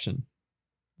disruption.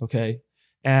 Okay.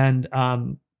 And,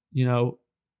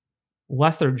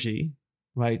 lethargy,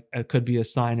 right? It could be a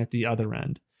sign at the other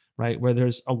end, right? Where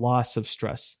there's a loss of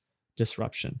stress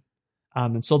disruption.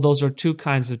 And so those are two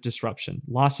kinds of disruption: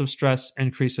 loss of stress,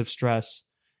 increase of stress.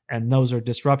 And those are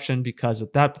disruption because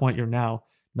at that point, you're now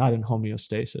not in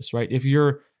homeostasis, right? If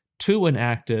you're too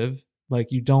inactive,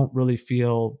 like you don't really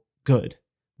feel good,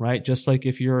 right? Just like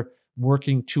if you're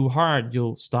working too hard,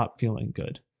 you'll stop feeling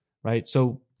good, right?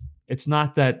 So it's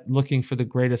not that looking for the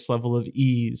greatest level of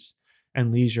ease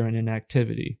and leisure and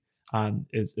inactivity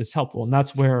is helpful. And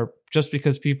that's where, just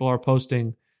because people are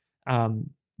posting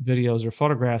videos or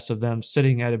photographs of them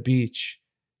sitting at a beach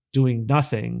doing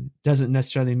nothing, doesn't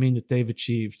necessarily mean that they've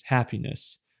achieved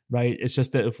happiness, right? It's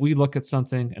just that if we look at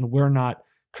something and we're not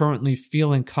currently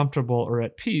feeling comfortable or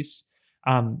at peace,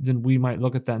 then we might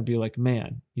look at that and be like,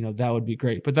 man, that would be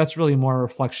great. But that's really more a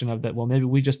reflection of that, well, maybe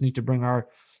we just need to bring our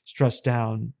stress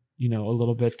down, a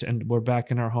little bit, and we're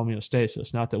back in our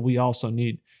homeostasis. Not that we also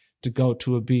need to go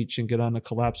to a beach and get on a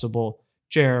collapsible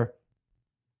chair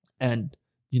and,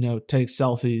 take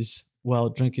selfies while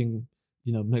drinking,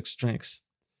 mixed drinks.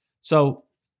 So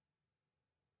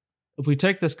if we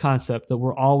take this concept that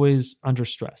we're always under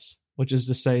stress, which is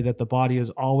to say that the body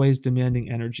is always demanding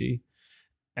energy,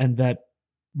 and that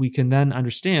we can then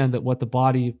understand that what the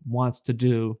body wants to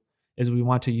do is we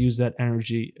want to use that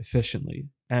energy efficiently.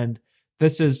 And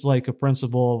this is like a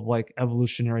principle of like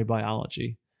evolutionary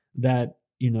biology, that,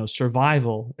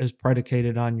 survival is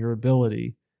predicated on your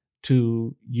ability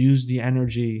to use the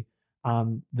energy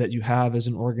that you have as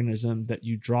an organism that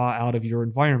you draw out of your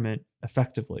environment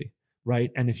effectively, right?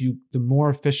 And the more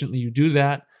efficiently you do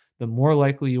that, the more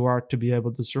likely you are to be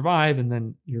able to survive, and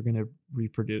then you're going to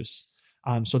reproduce.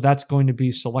 So that's going to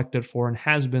be selected for and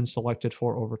has been selected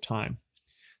for over time.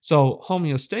 So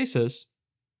homeostasis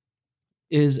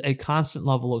is a constant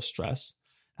level of stress,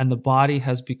 and the body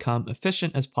has become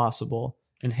efficient as possible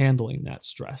in handling that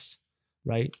stress,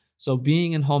 right? So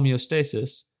being in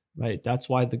homeostasis, right, that's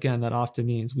why, again, that often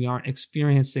means we aren't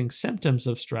experiencing symptoms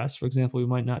of stress. For example, we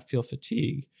might not feel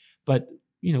fatigue, but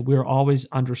we're always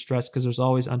under stress because there's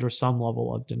always under some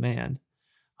level of demand.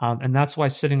 And that's why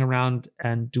sitting around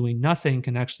and doing nothing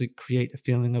can actually create a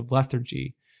feeling of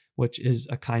lethargy, which is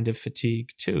a kind of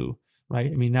fatigue too, right?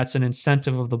 I mean, that's an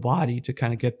incentive of the body to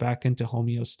kind of get back into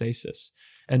homeostasis.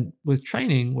 And with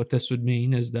training, what this would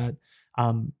mean is that,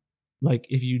 like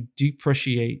if you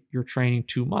depreciate your training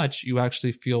too much, you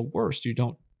actually feel worse. You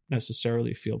don't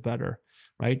necessarily feel better,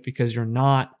 right? Because you're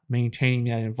not maintaining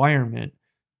that environment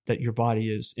that your body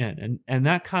is in. And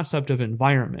that concept of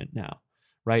environment now,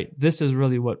 right? This is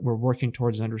really what we're working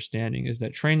towards understanding, is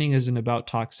that training isn't about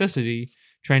toxicity.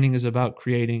 Training is about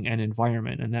creating an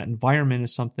environment. And that environment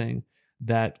is something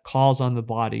that calls on the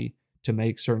body to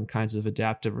make certain kinds of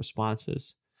adaptive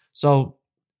responses. So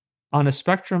on a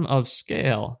spectrum of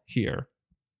scale here,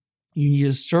 you need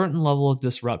a certain level of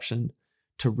disruption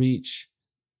to reach,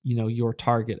 your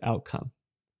target outcome.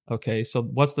 Okay, so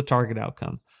what's the target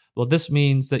outcome? Well, this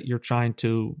means that you're trying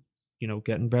to,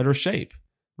 get in better shape,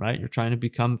 right? You're trying to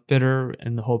become fitter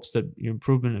in the hopes that your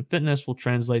improvement in fitness will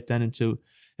translate then into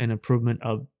an improvement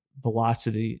of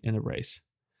velocity in a race.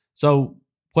 So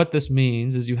what this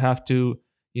means is you have to,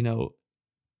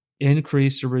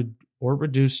 increase or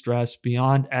reduce stress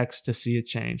beyond X to see a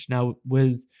change. Now,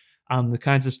 with the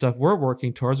kinds of stuff we're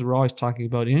working towards, we're always talking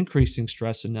about increasing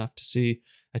stress enough to see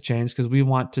a change, because we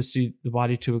want to see the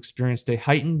body to experience a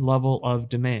heightened level of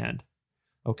demand.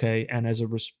 Okay. And as a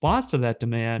response to that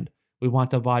demand, we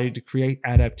want the body to create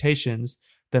adaptations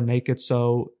that make it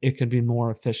so it can be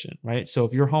more efficient, right? So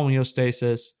if your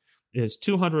homeostasis is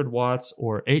 200 watts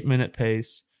or 8-minute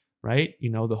pace, right?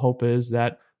 The hope is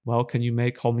that, well, can you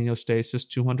make homeostasis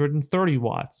 230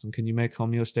 watts? And can you make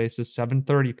homeostasis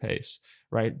 730 pace,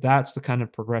 right? That's the kind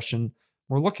of progression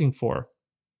we're looking for.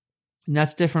 And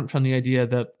that's different from the idea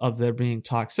of there being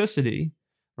toxicity,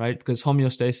 right? Because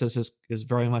homeostasis is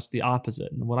very much the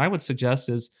opposite. And what I would suggest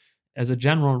is, as a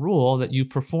general rule, that you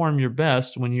perform your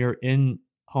best when you're in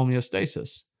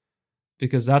homeostasis,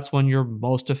 because that's when you're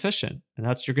most efficient and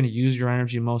that's you're going to use your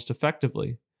energy most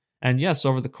effectively. And yes,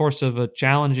 over the course of a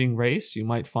challenging race, you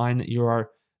might find that you are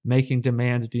making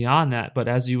demands beyond that. But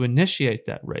as you initiate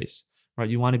that race, right,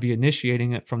 you want to be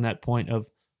initiating it from that point of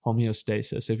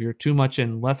homeostasis. If you're too much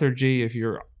in lethargy, if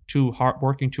you're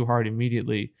working too hard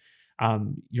immediately,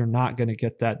 you're not going to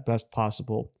get that best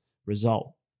possible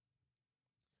result.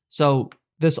 So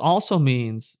this also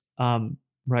means,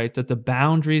 right, that the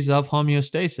boundaries of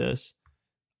homeostasis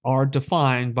are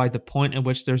defined by the point at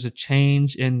which there's a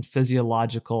change in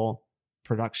physiological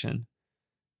production.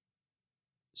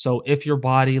 So if your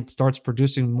body starts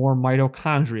producing more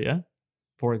mitochondria,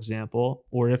 for example,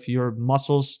 or if your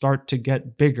muscles start to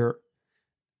get bigger,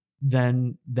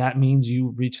 then that means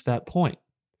you reach that point.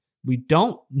 We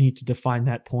don't need to define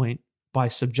that point by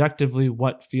subjectively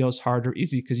what feels hard or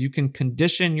easy, because you can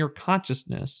condition your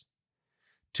consciousness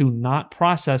to not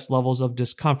process levels of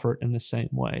discomfort in the same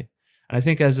way. And I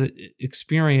think as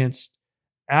experienced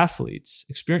athletes,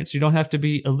 you don't have to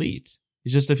be elite.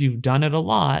 It's just if you've done it a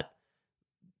lot,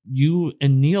 you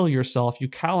anneal yourself, you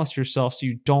callous yourself, so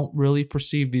you don't really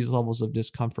perceive these levels of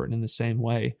discomfort in the same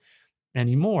way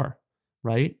anymore,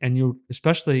 right? And you,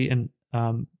 especially in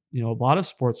a lot of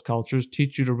sports cultures,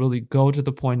 teach you to really go to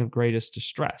the point of greatest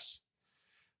distress,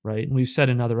 right? And we've said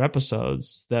in other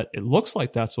episodes that it looks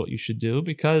like that's what you should do,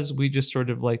 because we just sort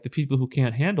of like the people who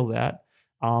can't handle that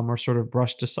are sort of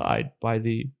brushed aside by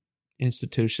the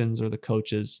institutions or the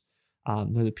coaches.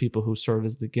 They're the people who serve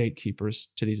as the gatekeepers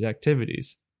to these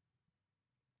activities.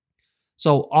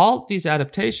 So all these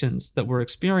adaptations that we're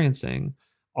experiencing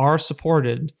are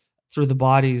supported through the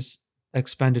body's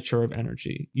expenditure of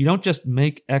energy. You don't just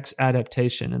make X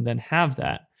adaptation and then have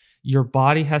that. Your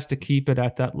body has to keep it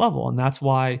at that level. And that's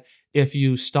why if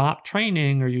you stop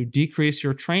training or you decrease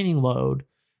your training load,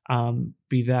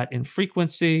 be that in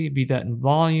frequency, be that in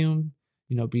volume,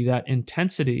 be that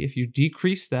intensity, if you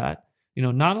decrease that,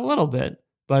 not a little bit,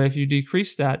 but if you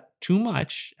decrease that too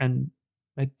much, and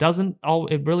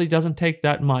it really doesn't take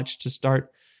that much to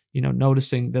start,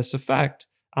 noticing this effect.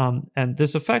 And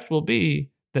this effect will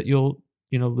be that you'll,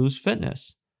 lose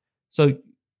fitness. So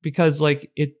because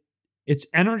it's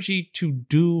energy to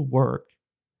do work,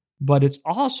 but it's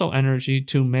also energy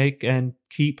to make and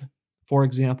keep, for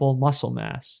example, muscle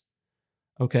mass.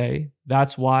 Okay.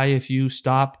 That's why if you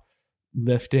stop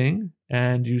lifting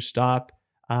and you stop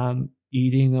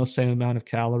eating those same amount of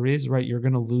calories, right, you're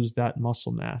going to lose that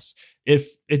muscle mass. If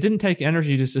it didn't take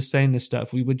energy to sustain this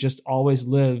stuff, we would just always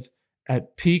live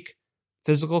at peak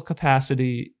physical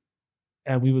capacity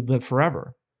and we would live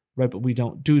forever, right? But we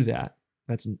don't do that.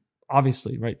 That's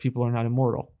obviously, right? People are not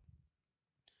immortal.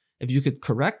 If you could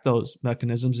correct those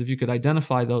mechanisms, if you could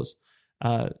identify those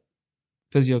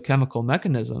physiochemical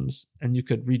mechanisms and you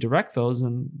could redirect those,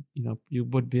 then you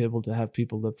would be able to have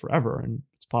people live forever. And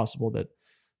it's possible that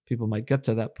people might get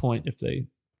to that point if they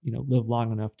live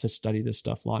long enough to study this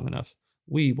stuff long enough.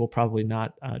 We will probably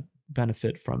not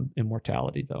benefit from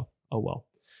immortality, though. Oh well,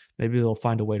 maybe they'll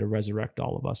find a way to resurrect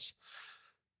all of us.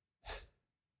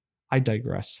 I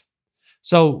digress.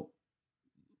 So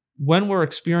when we're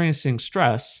experiencing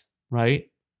stress, right,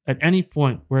 at any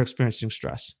point we're experiencing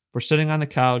stress. If we're sitting on the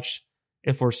couch,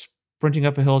 if we're sprinting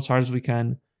up a hill as hard as we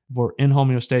can, if we're in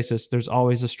homeostasis, there's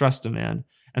always a stress demand.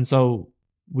 And so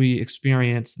we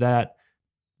experience that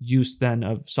use then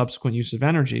of subsequent use of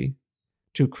energy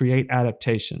to create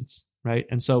adaptations, right?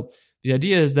 And so the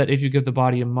idea is that if you give the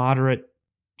body a moderate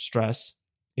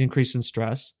increase in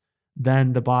stress,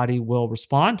 then the body will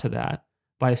respond to that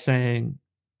by saying,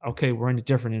 okay, we're in a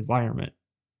different environment.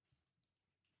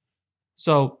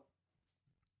 So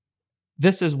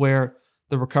this is where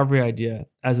the recovery idea,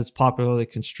 as it's popularly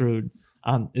construed,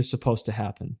 is supposed to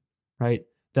happen, right?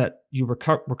 That you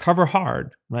recover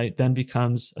hard, right, then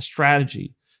becomes a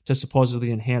strategy to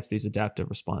supposedly enhance these adaptive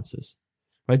responses,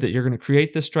 right? That you're going to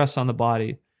create this stress on the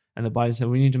body, and the body says,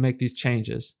 we need to make these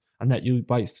changes, and that you,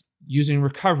 by using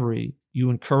recovery, you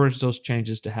encourage those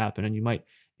changes to happen, and you might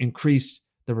increase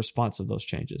the response of those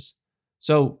changes.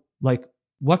 So,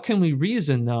 what can we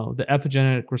reason, though, the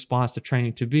epigenetic response to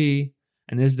training to be,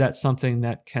 and is that something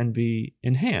that can be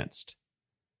enhanced?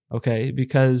 Okay,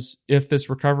 because if this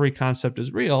recovery concept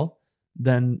is real,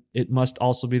 then it must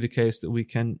also be the case that we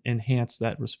can enhance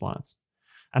that response.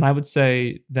 And I would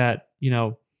say that,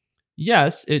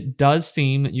 yes, it does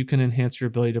seem that you can enhance your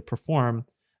ability to perform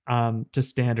to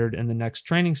standard in the next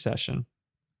training session.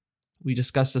 We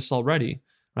discussed this already,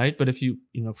 right? But if you,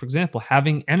 for example,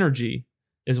 having energy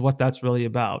is what that's really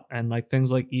about. And like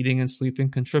things like eating and sleeping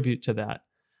contribute to that.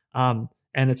 And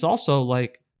it's also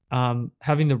like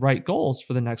having the right goals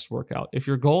for the next workout. If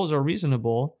your goals are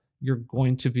reasonable, you're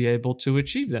going to be able to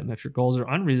achieve them. If your goals are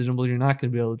unreasonable, you're not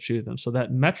going to be able to achieve them. So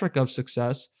that metric of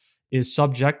success is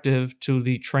subjective to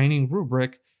the training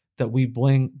rubric that we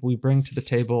bring to the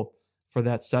table for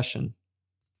that session.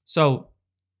 So,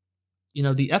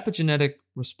 the epigenetic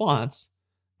response,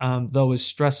 though, is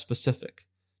stress specific.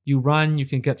 You run, you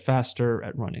can get faster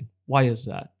at running. Why is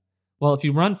that? Well, if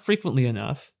you run frequently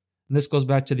enough, and this goes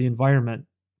back to the environment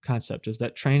concept, is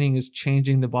that training is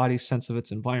changing the body's sense of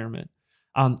its environment.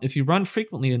 If you run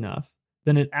frequently enough,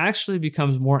 then it actually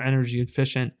becomes more energy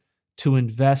efficient to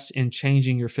invest in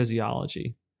changing your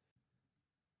physiology.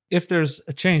 If there's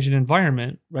a change in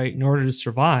environment, right, in order to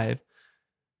survive,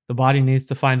 the body needs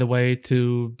to find a way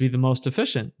to be the most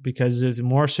efficient, because if the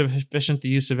more efficient the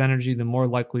use of energy, the more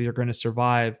likely you're going to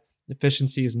survive.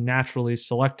 Efficiency is naturally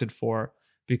selected for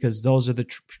because those are the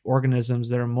organisms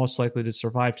that are most likely to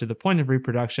survive to the point of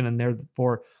reproduction, and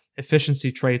therefore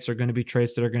efficiency traits are going to be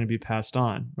traits that are going to be passed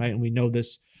on, right? And we know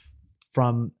this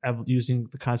from using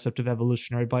the concept of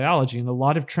evolutionary biology. And a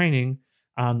lot of training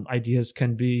ideas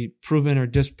can be proven or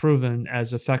disproven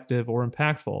as effective or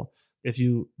impactful if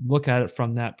you look at it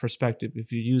from that perspective,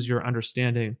 if you use your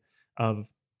understanding of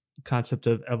the concept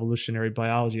of evolutionary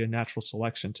biology and natural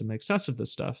selection to make sense of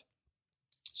this stuff.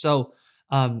 So,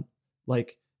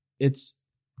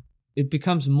 it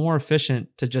becomes more efficient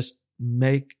to just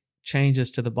make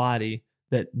changes to the body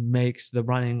that makes the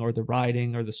running or the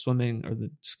riding or the swimming or the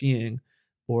skiing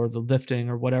or the lifting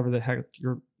or whatever the heck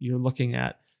you're looking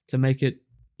at, to make it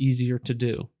easier to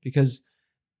do. Because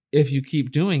if you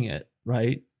keep doing it,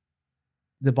 right,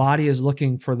 the body is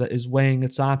is weighing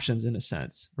its options in a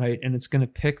sense, right? And it's going to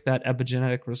pick that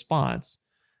epigenetic response,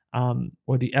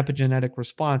 or the epigenetic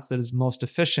response that is most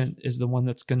efficient is the one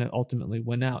that's going to ultimately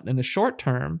win out. In the short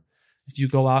term, if you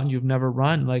go out and you've never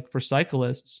run, like for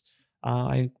cyclists,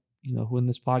 who in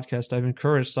this podcast, I've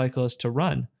encouraged cyclists to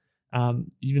run,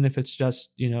 even if it's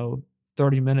just,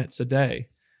 30 minutes a day.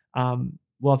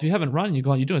 Well, if you haven't run, you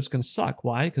do it, it's going to suck.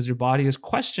 Why? Because your body is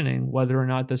questioning whether or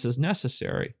not this is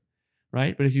necessary,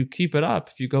 right? But if you keep it up,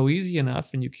 if you go easy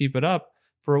enough and you keep it up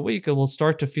for a week, it will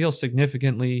start to feel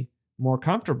significantly more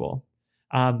comfortable.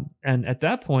 And at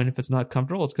that point, if it's not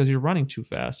comfortable, it's because you're running too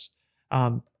fast.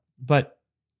 But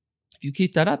if you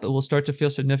keep that up, it will start to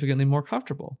feel significantly more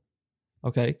comfortable.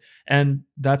 Okay. And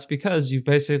that's because you've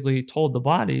basically told the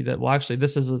body that, well, actually,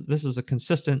 this is a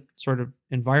consistent sort of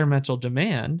environmental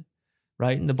demand,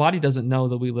 right? And the body doesn't know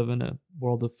that we live in a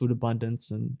world of food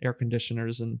abundance and air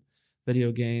conditioners and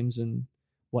video games and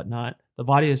whatnot. The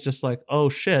body is just like, oh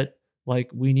shit,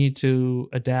 like we need to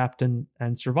adapt and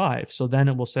survive. So then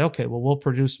it will say, okay, well, we'll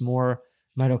produce more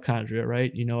mitochondria,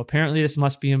 right? Apparently this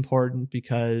must be important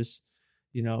because,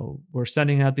 we're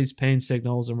sending out these pain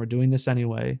signals and we're doing this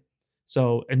anyway.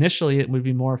 So initially it would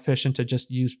be more efficient to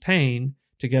just use pain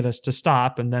to get us to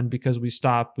stop. And then because we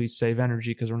stop, we save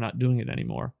energy because we're not doing it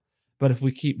anymore. But if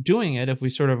we keep doing it, if we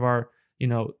sort of are,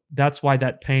 that's why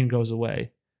that pain goes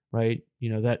away, right?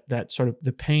 That sort of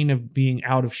the pain of being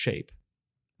out of shape,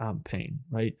 pain,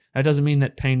 right? That doesn't mean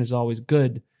that pain is always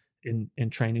good in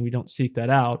training. We don't seek that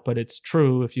out, but it's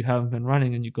true if you haven't been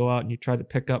running and you go out and you try to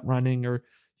pick up running, or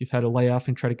you've had a layoff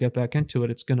and try to get back into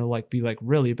it, it's going to be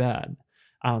really bad.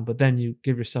 But then you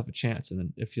give yourself a chance and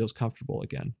then it feels comfortable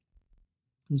again.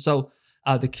 And so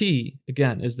the key,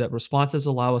 again, is that responses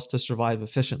allow us to survive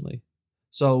efficiently.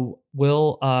 So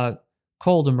will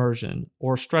cold immersion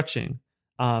or stretching,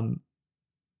 help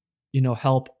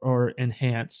or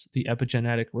enhance the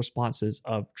epigenetic responses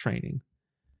of training?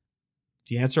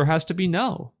 The answer has to be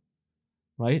no,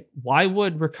 right? Why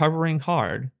would recovering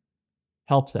hard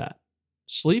help that?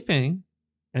 Sleeping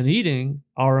and eating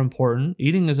are important.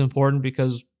 Eating is important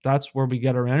because that's where we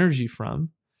get our energy from,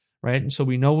 right? And so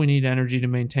we know we need energy to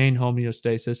maintain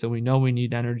homeostasis, and we know we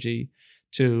need energy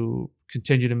to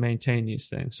continue to maintain these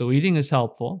things. So eating is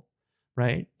helpful,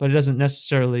 right? But it doesn't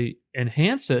necessarily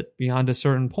enhance it beyond a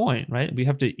certain point, right? We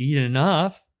have to eat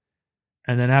enough,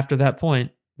 and then after that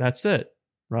point, that's it,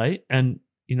 right? And,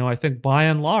 I think by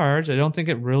and large, I don't think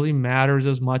it really matters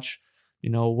as much,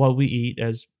 what we eat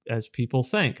as people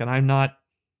think. And I'm not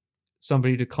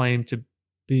somebody to claim to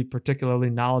be particularly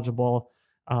knowledgeable,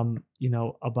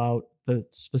 about the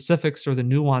specifics or the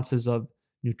nuances of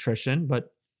nutrition,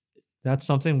 but that's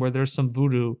something where there's some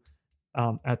voodoo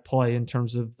at play in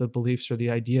terms of the beliefs or the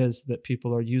ideas that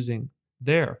people are using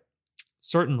there.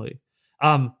 Certainly.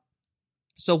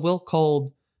 So will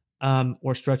cold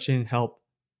or stretching help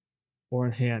or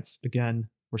enhance, again,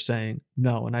 we're saying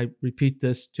no. And I repeat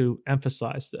this to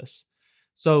emphasize this.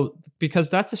 So, because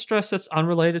that's a stress that's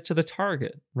unrelated to the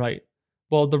target, right?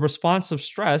 Well, the response of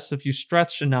stress, if you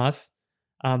stretch enough,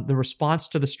 the response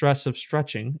to the stress of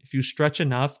stretching, if you stretch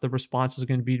enough, the response is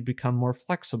going to be to become more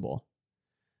flexible,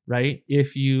 right?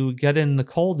 If you get in the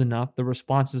cold enough, the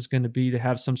response is going to be to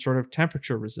have some sort of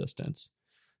temperature resistance.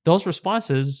 Those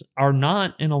responses are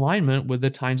not in alignment with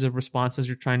the kinds of responses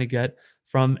you're trying to get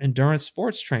from endurance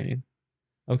sports training.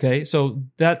 Okay, so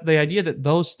that the idea that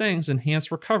those things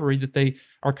enhance recovery, that they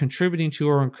are contributing to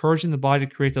or encouraging the body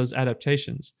to create those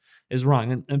adaptations, is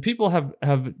wrong. And people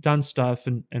have done stuff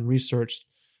and researched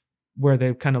where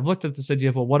they've kind of looked at this idea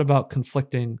of, well, what about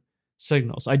conflicting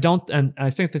signals? And I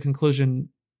think the conclusion,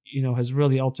 has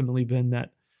really ultimately been that,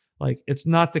 like, it's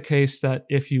not the case that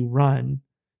if you run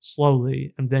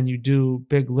slowly and then you do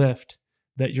big lift,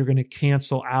 that you're going to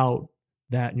cancel out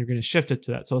that and you're going to shift it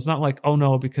to that. So it's not like, oh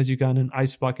no, because you got an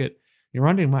ice bucket, you're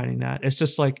undermining that. It's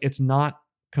just like, it's not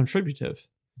contributive,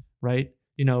 right?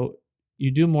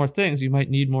 You do more things, you might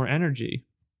need more energy.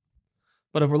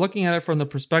 But if we're looking at it from the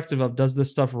perspective of, does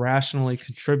this stuff rationally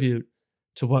contribute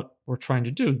to what we're trying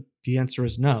to do? The answer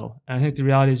is no. And I think the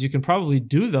reality is you can probably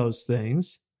do those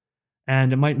things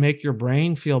and it might make your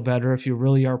brain feel better if you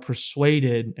really are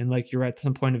persuaded and like you're at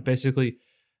some point of basically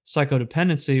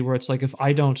psychodependency where it's like, if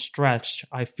I don't stretch,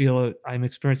 I feel I'm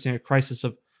experiencing a crisis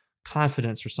of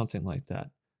confidence or something like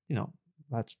that.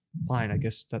 That's fine. I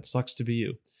guess that sucks to be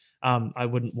you. I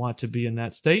wouldn't want to be in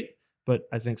that state, but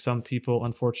I think some people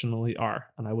unfortunately are.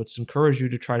 And I would encourage you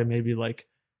to try to maybe like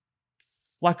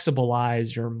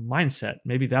flexibilize your mindset.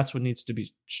 Maybe that's what needs to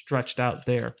be stretched out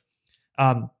there.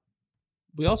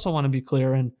 We also want to be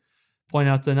clear and point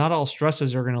out that not all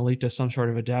stresses are going to lead to some sort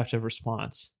of adaptive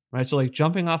response, right? So like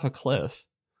jumping off a cliff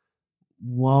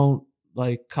won't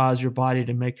like cause your body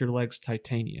to make your legs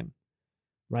titanium,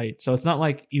 right? So it's not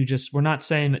like we're not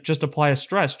saying that just apply a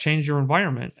stress, change your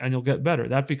environment and you'll get better.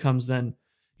 That becomes then,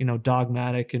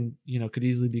 dogmatic and, could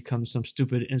easily become some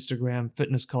stupid Instagram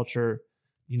fitness culture,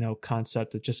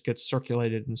 concept that just gets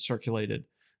circulated.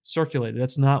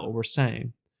 That's not what we're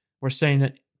saying. We're saying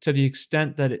that to the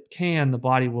extent that it can, the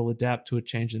body will adapt to a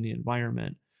change in the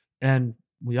environment. And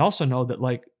we also know that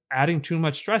like adding too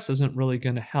much stress isn't really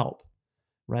going to help,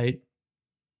 right?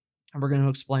 And we're going to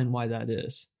explain why that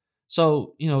is.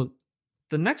 So,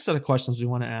 the next set of questions we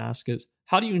want to ask is,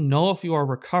 how do you know if you are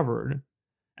recovered?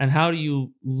 And how do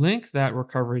you link that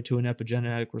recovery to an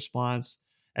epigenetic response?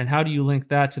 And how do you link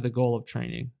that to the goal of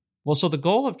training? Well, so the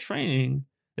goal of training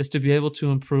is to be able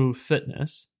to improve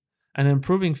fitness. And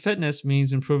improving fitness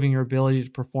means improving your ability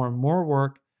to perform more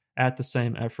work at the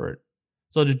same effort.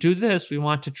 So to do this, we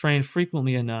want to train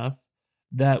frequently enough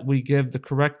that we give the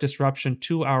correct disruption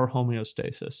to our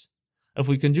homeostasis. If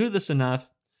we can do this enough,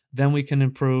 then we can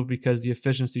improve because the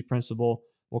efficiency principle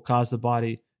will cause the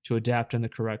body to adapt in the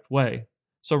correct way.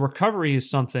 So recovery is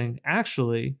something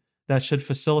actually that should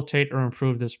facilitate or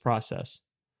improve this process.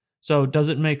 So does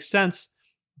it make sense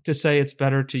to say it's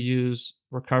better to use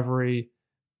recovery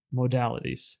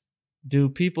modalities? Do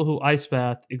people who ice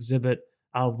bath exhibit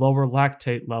lower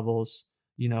lactate levels,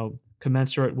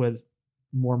 commensurate with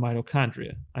more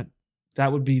mitochondria?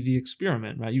 That would be the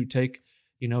experiment, right? You take,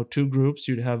 two groups,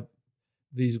 you'd have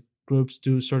these groups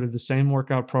do sort of the same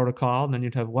workout protocol, and then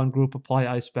you'd have one group apply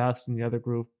ice baths and the other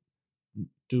group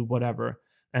do whatever.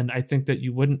 And I think that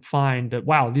you wouldn't find that,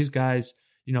 wow, these guys,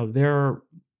 their,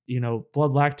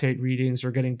 blood lactate readings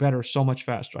are getting better so much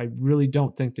faster. I really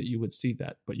don't think that you would see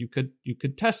that, but you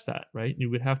could test that, right? You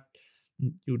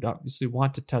would obviously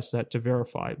want to test that to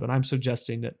verify, but I'm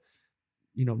suggesting that,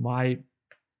 my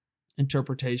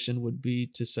interpretation would be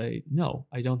to say, no,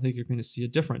 I don't think you're going to see a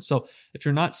difference. So if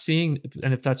you're not seeing,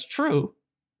 and if that's true,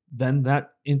 then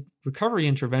that recovery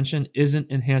intervention isn't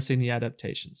enhancing the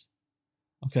adaptations.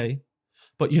 Okay.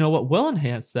 But what will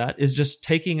enhance that is just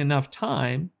taking enough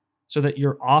time so that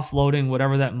you're offloading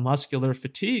whatever that muscular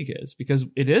fatigue is, because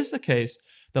it is the case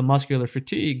that muscular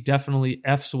fatigue definitely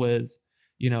F's with,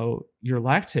 your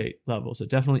lactate levels. It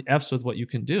definitely F's with what you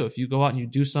can do. If you go out and you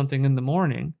do something in the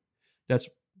morning that's,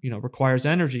 requires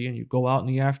energy, and you go out in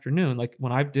the afternoon, like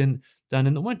when I've done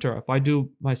in the winter, if I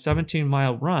do my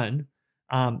 17-mile run,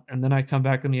 and then I come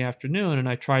back in the afternoon and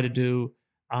I try to do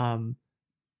an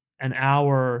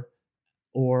hour,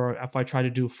 or if I try to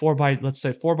do 4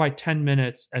 by 10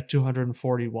 minutes at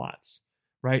 240 watts,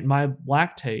 right? My blood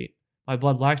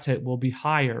lactate will be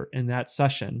higher in that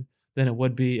session than it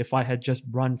would be if I had just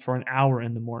run for an hour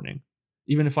in the morning.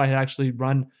 Even if I had actually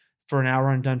run for an hour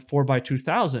and done 4 by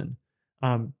 2000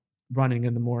 running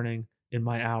in the morning, in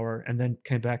my hour and then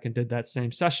came back and did that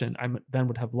same session, I then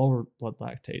would have lower blood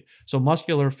lactate. So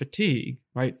muscular fatigue,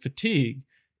 right? Fatigue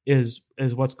is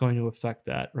what's going to affect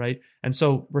that, right? And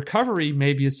so recovery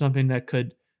maybe is something that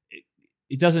could,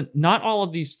 it doesn't, not all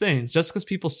of these things, just because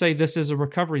people say this is a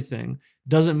recovery thing,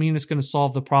 doesn't mean it's going to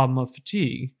solve the problem of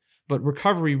fatigue. But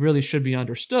recovery really should be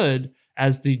understood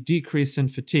as the decrease in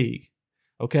fatigue,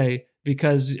 okay?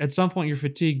 Because at some point your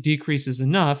fatigue decreases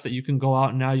enough that you can go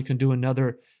out and now you can do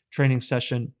another training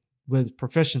session with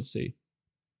proficiency.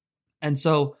 And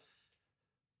so,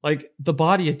 like, the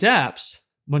body adapts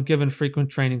when given frequent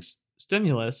training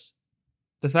stimulus.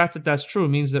 The fact that that's true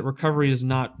means that recovery is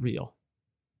not real,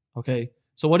 okay?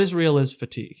 So what is real is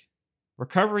fatigue.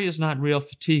 Recovery is not real,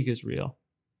 fatigue is real.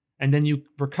 And then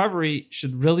recovery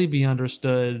should really be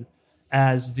understood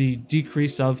as the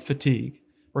decrease of fatigue.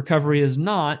 Recovery is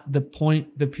not the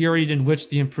period in which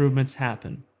the improvements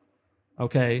happen,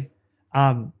 okay?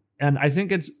 And I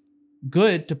think it's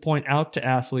good to point out to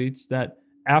athletes that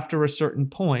after a certain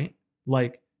point,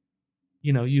 like,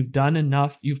 you've done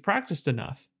enough, you've practiced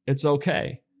enough, it's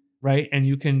okay, right? And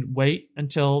you can wait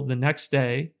until the next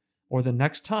day or the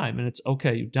next time, and it's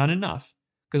okay, you've done enough.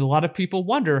 Because a lot of people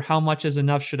wonder, how much is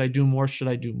enough? Should I do more? Should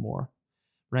I do more?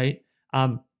 Right?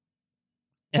 And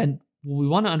what we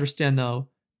want to understand, though,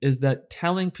 is that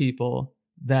telling people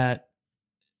that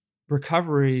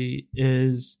recovery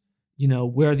is,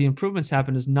 where the improvements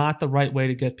happen is not the right way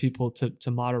to get people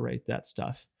to moderate that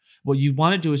stuff. What you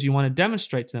want to do is you want to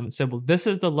demonstrate to them and say, well, this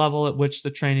is the level at which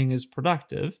the training is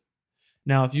productive.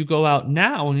 Now, if you go out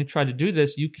now and you try to do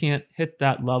this, you can't hit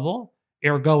that level.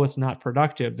 Ergo, it's not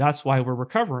productive. That's why we're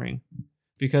recovering,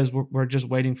 because we're just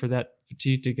waiting for that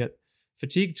fatigue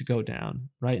to go down,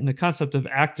 right? And the concept of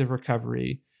active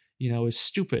recovery, is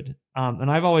stupid.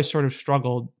 And I've always sort of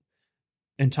struggled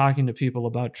in talking to people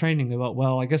about training about,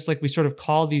 well, I guess like we sort of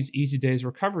call these easy days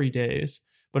recovery days,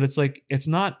 but it's like, it's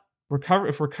not recovery.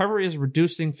 If recovery is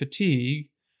reducing fatigue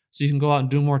so you can go out and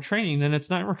do more training, then it's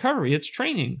not recovery, it's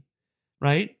training,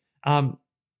 right? And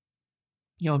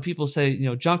people say,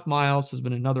 junk miles has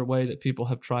been another way that people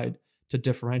have tried to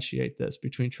differentiate this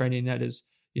between training that is,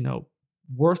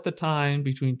 worth the time,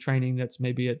 between training that's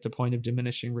maybe at the point of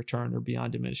diminishing return or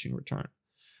beyond diminishing return.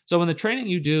 So when the training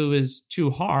you do is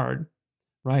too hard,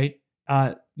 right?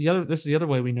 This is the other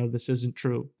way we know this isn't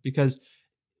true, because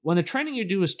when the training you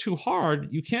do is too hard,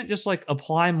 you can't just like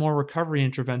apply more recovery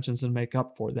interventions and make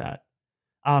up for that.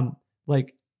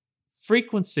 Like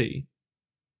frequency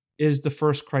is the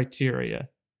first criteria,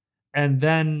 and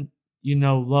then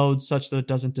load such that it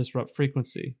doesn't disrupt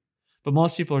frequency. But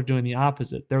most people are doing the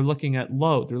opposite. They're looking at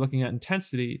load, they're looking at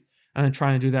intensity, and then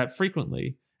trying to do that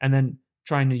frequently, and then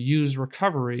trying to use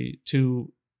recovery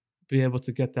to be able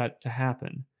to get that to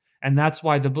happen. And that's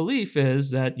why the belief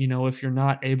is that, if you're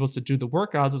not able to do the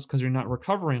workouts, it's because you're not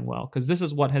recovering well. Because this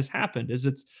is what has happened, is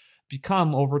it's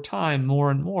become over time more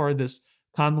and more this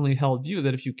commonly held view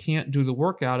that if you can't do the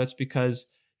workout, it's because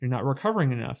you're not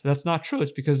recovering enough. That's not true.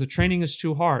 It's because the training is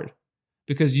too hard.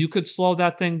 Because you could slow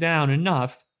that thing down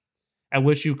enough at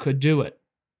which you could do it.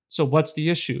 So what's the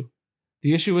issue?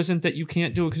 The issue isn't that you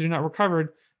can't do it because you're not recovered.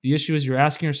 The issue is you're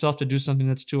asking yourself to do something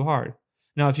that's too hard.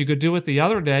 Now, if you could do it the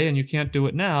other day and you can't do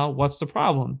it now, what's the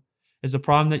problem? Is the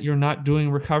problem that you're not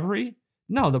doing recovery?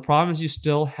 No, the problem is you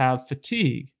still have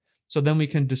fatigue. So then we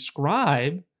can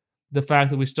describe the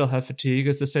fact that we still have fatigue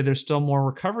as to say there's still more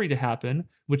recovery to happen,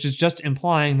 which is just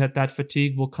implying that that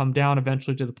fatigue will come down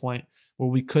eventually to the point where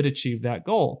we could achieve that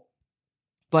goal.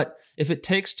 But if it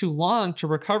takes too long to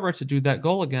recover to do that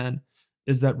goal again,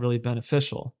 is that really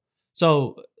beneficial?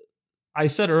 So I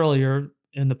said earlier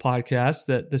in the podcast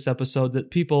that this episode that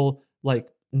people, like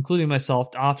including myself,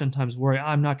 oftentimes worry,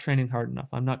 I'm not training hard enough.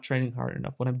 I'm not training hard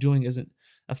enough. What I'm doing isn't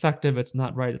effective. It's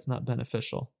not right. It's not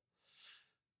beneficial.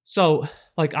 So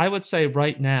like I would say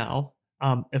right now,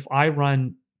 if I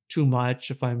run too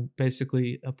much, if I'm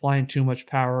basically applying too much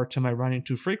power to my running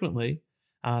too frequently,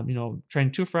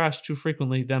 train too fast, too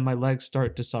frequently, then my legs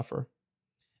start to suffer.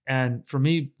 And for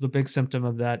me, the big symptom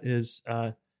of that is,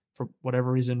 for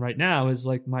whatever reason right now, is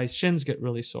like my shins get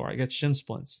really sore. I get shin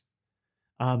splints.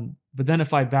 But then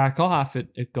if I back off,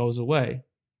 it goes away.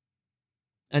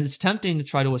 And it's tempting to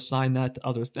try to assign that to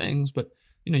other things, but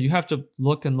you have to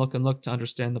look and look and look to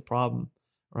understand the problem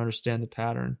or understand the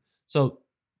pattern. So,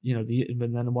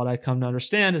 and then what I come to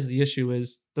understand is the issue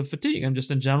is the fatigue. I'm just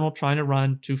in general trying to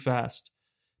run too fast,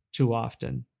 too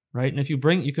often, right? And if you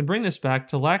can bring this back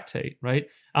to lactate, right?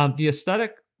 The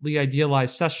aesthetically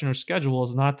idealized session or schedule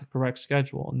is not the correct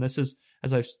schedule. And this has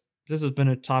been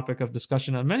a topic of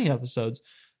discussion on many episodes,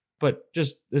 but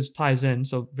just this ties in.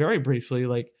 So very briefly,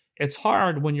 like it's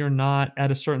hard when you're not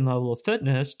at a certain level of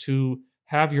fitness to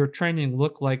have your training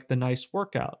look like the nice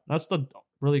workout. That's the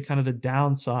really kind of the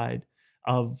downside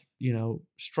of,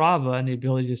 Strava and the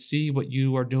ability to see what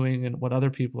you are doing and what other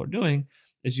people are doing,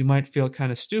 is you might feel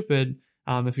kind of stupid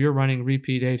if you're running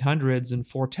repeat 800s and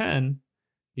 410.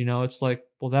 It's like,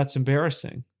 well, that's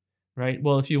embarrassing, right?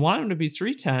 Well, if you want them to be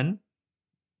 310,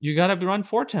 you got to run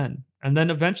 410, and then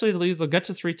eventually they'll get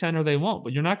to 310 or they won't.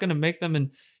 But you're not going to make them,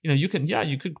 and you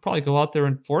could probably go out there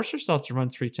and force yourself to run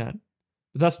 310,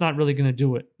 but that's not really going to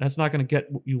do it. That's not going to get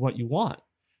you what you want,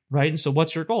 right? And so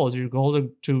what's your goal? Is your goal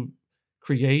to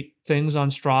create things on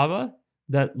Strava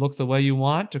that look the way you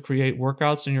want, to create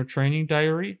workouts in your training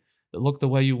diary that look the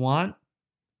way you want?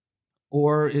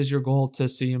 Or is your goal to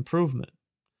see improvement?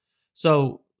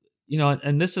 So,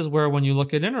 and this is where, when you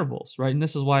look at intervals, right? And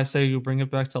this is why I say you bring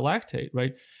it back to lactate,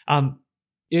 right?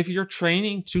 If you're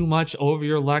training too much over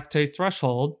your lactate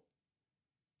threshold,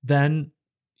 then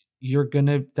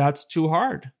that's too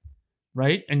hard,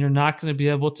 right? And you're not going to be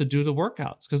able to do the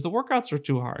workouts because the workouts are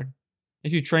too hard.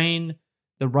 If you train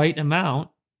the right amount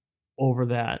over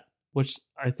that, which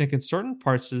I think in certain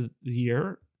parts of the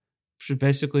year should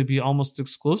basically be almost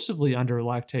exclusively under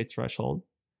lactate threshold,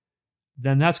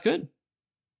 then that's good.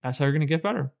 That's how you're going to get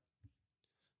better,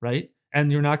 right?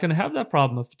 And you're not going to have that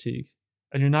problem of fatigue.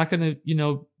 And you're not going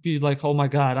to, be like, oh my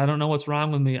God, I don't know what's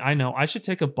wrong with me. I know I should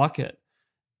take a bucket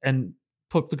and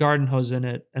put the garden hose in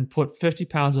it and put 50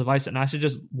 pounds of ice, and I should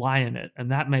just lie in it.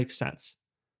 And that makes sense.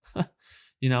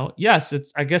 Yes,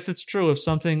 I guess it's true. If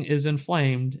something is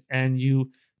inflamed and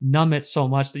you numb it so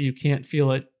much that you can't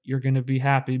feel it, you're going to be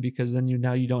happy because then you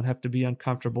don't have to be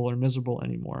uncomfortable or miserable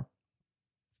anymore.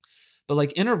 But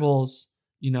like intervals,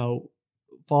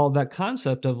 follow that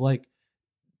concept of like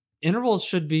intervals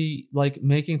should be like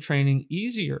making training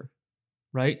easier,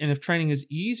 right? And if training is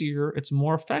easier, it's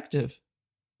more effective.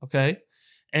 Okay.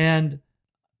 And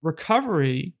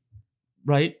recovery,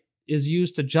 right, is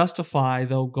used to justify,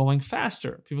 though, going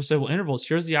faster. People say, well, intervals,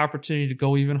 here's the opportunity to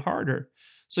go even harder.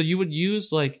 So you would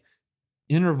use like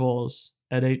intervals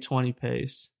at 8:20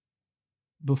 pace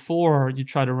before you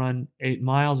try to run 8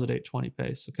 miles at 8:20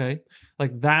 pace. Okay.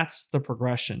 Like that's the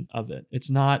progression of it. It's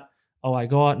not, oh, I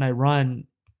go out and I run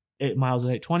 8 miles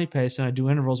at 8:20 pace and I do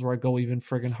intervals where I go even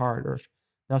friggin' harder.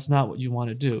 That's not what you want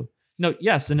to do. No,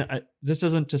 yes. And this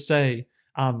isn't to say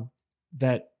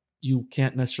that you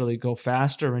can't necessarily go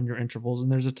faster in your intervals,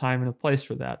 and there's a time and a place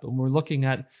for that. But when we're looking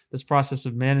at this process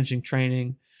of managing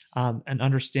training and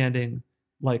understanding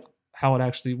like how it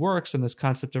actually works and this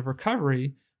concept of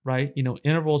recovery, right?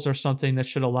 Intervals are something that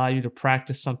should allow you to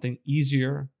practice something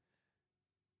easier,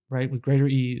 right? With greater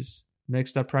ease,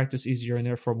 makes that practice easier and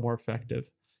therefore more effective.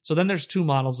 So then there's two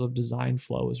models of design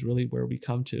flow is really where we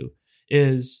come to,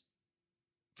 is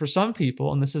for some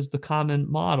people, and this is the common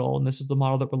model, and this is the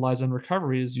model that relies on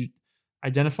recovery, is you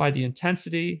identify the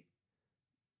intensity,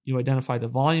 you identify the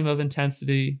volume of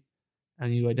intensity,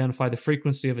 and you identify the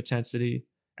frequency of intensity,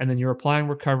 and then you're applying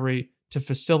recovery to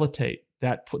facilitate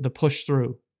that, the push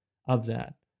through of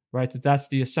that, right? That's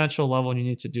the essential level, and you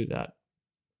need to do that.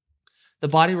 The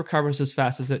body recovers as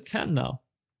fast as it can, though,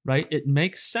 right? It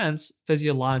makes sense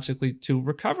physiologically to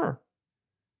recover,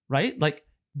 right? Like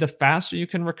the faster you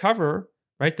can recover,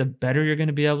 right, the better you're going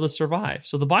to be able to survive.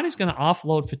 So the body's going to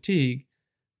offload fatigue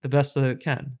the best that it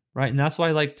can, right? And that's why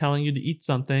I like telling you to eat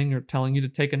something or telling you to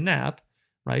take a nap,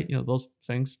 right? Those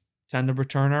things tend to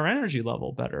return our energy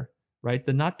level better, right,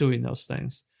 than not doing those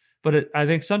things. But I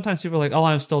think sometimes people are like, oh,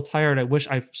 I'm still tired. I wish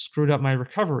I screwed up my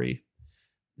recovery.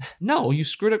 No, you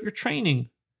screwed up your training.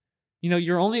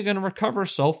 You're only going to recover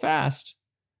so fast,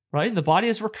 right? And the body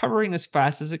is recovering as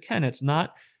fast as it can. It's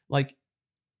not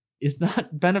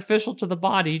beneficial to the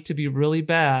body to be really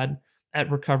bad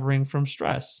at recovering from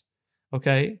stress.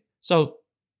 Okay. So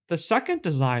the second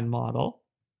design model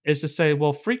is to say,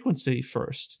 well, frequency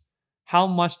first. How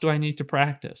much do I need to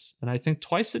practice? And I think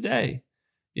twice a day,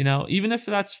 even if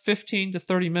that's 15 to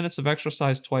 30 minutes of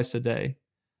exercise twice a day.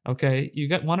 Okay. You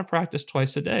want to practice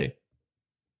twice a day.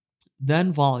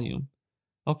 Then volume.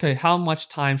 Okay. How much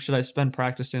time should I spend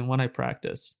practicing when I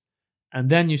practice? And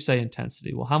then you say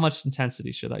intensity. Well, how much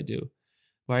intensity should I do?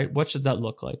 Right? What should that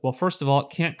look like? Well, first of all, it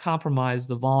can't compromise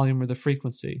the volume or the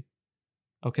frequency.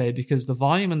 Okay? Because the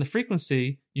volume and the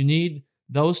frequency, you need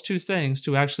those two things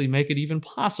to actually make it even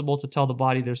possible to tell the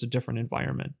body there's a different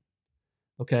environment.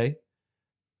 Okay?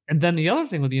 And then the other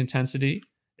thing with the intensity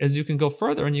is you can go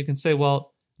further and you can say,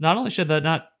 well, not only should that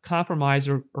not compromise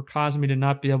or cause me to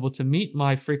not be able to meet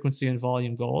my frequency and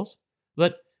volume goals,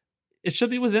 but it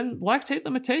should be within lactate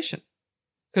limitation.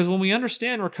 Because when we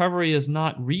understand recovery is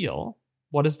not real,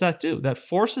 what does that do? That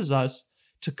forces us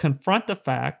to confront the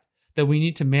fact that we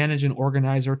need to manage and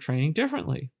organize our training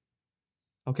differently.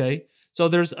 Okay, so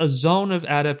there's a zone of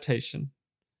adaptation,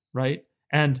 right?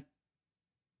 And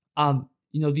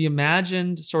the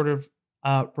imagined sort of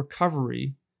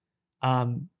recovery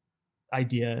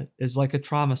idea is like a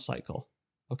trauma cycle.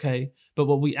 Okay, but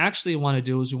what we actually want to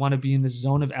do is we want to be in the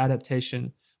zone of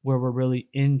adaptation where we're really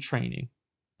in training.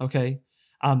 Okay,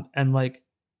 and like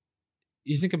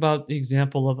you think about the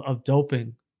example of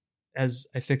doping as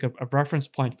I think a reference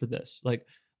point for this. Like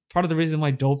part of the reason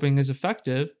why doping is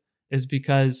effective is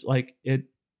because like it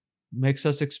makes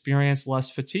us experience less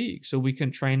fatigue, so we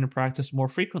can train and practice more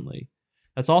frequently.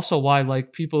 That's also why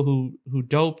like people who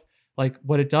dope, like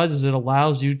what it does is it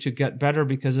allows you to get better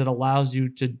because it allows you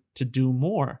to do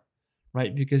more,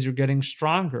 right? Because you're getting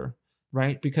stronger,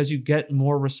 right? Because you get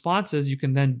more responses, you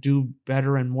can then do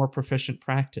better and more proficient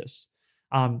practice.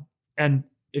 And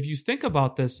if you think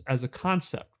about this as a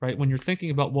concept, right? When you're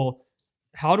thinking about, well,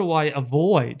 how do I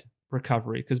avoid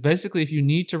recovery? Because basically if you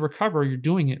need to recover, you're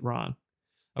doing it wrong.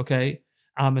 Okay.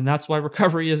 And that's why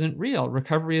recovery isn't real.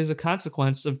 Recovery is a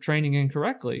consequence of training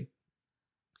incorrectly.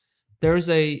 There's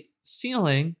a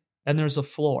ceiling and there's a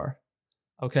floor.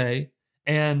 Okay.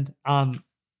 And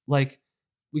like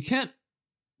we can't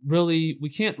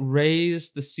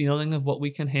raise the ceiling of what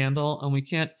we can handle, and we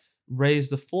can't raise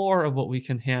the floor of what we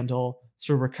can handle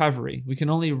through recovery. We can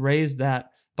only raise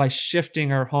that by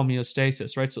shifting our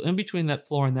homeostasis, right? So in between that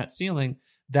floor and that ceiling,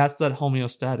 that's that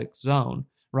homeostatic zone,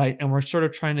 right? And we're sort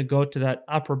of trying to go to that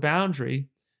upper boundary,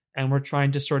 and we're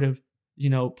trying to sort of,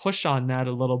 push on that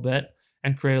a little bit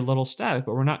and create a little static,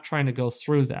 but we're not trying to go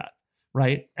through that,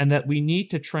 right? And that we need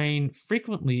to train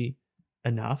frequently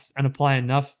enough and apply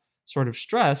enough sort of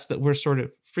stress that we're sort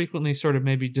of frequently sort of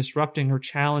maybe disrupting or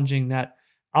challenging that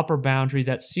upper boundary,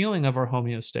 that ceiling of our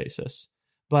homeostasis.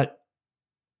 But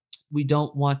we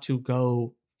don't want to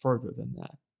go further than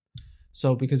that.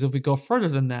 So because if we go further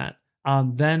than that,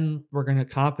 then we're going to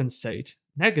compensate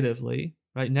negatively,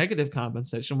 right? Negative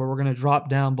compensation, where we're going to drop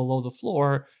down below the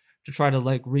floor to try to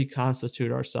like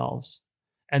reconstitute ourselves.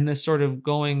 And this sort of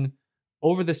going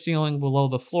over the ceiling below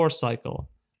the floor cycle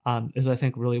is, I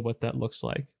think, really what that looks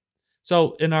like.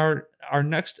 So in our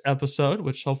next episode,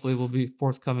 which hopefully will be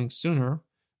forthcoming sooner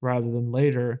rather than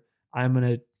later, I'm going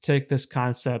to take the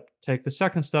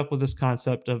second step with this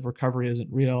concept of recovery isn't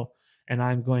real, and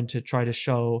I'm going to try to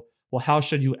show, well, how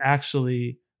should you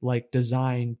actually like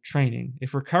design training?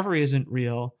 If recovery isn't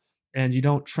real and you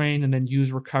don't train and then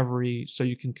use recovery so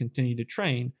you can continue to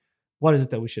train, what is it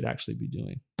that we should actually be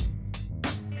doing?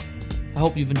 I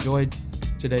hope you've enjoyed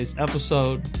today's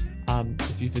episode.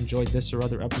 If you've enjoyed this or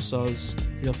other episodes,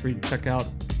 feel free to check out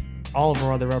all of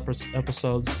our other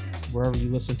episodes wherever you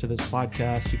listen to this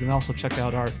podcast. You can also check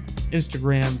out our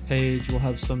Instagram page. We'll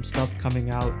have some stuff coming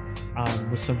out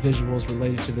with some visuals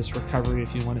related to this recovery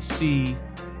if you want to see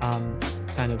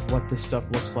kind of what this stuff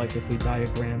looks like if we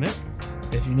diagram it.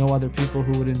 If you know other people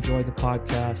who would enjoy the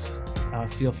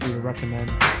podcast, feel free to recommend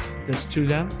this to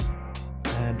them,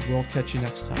 and we'll catch you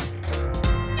next time.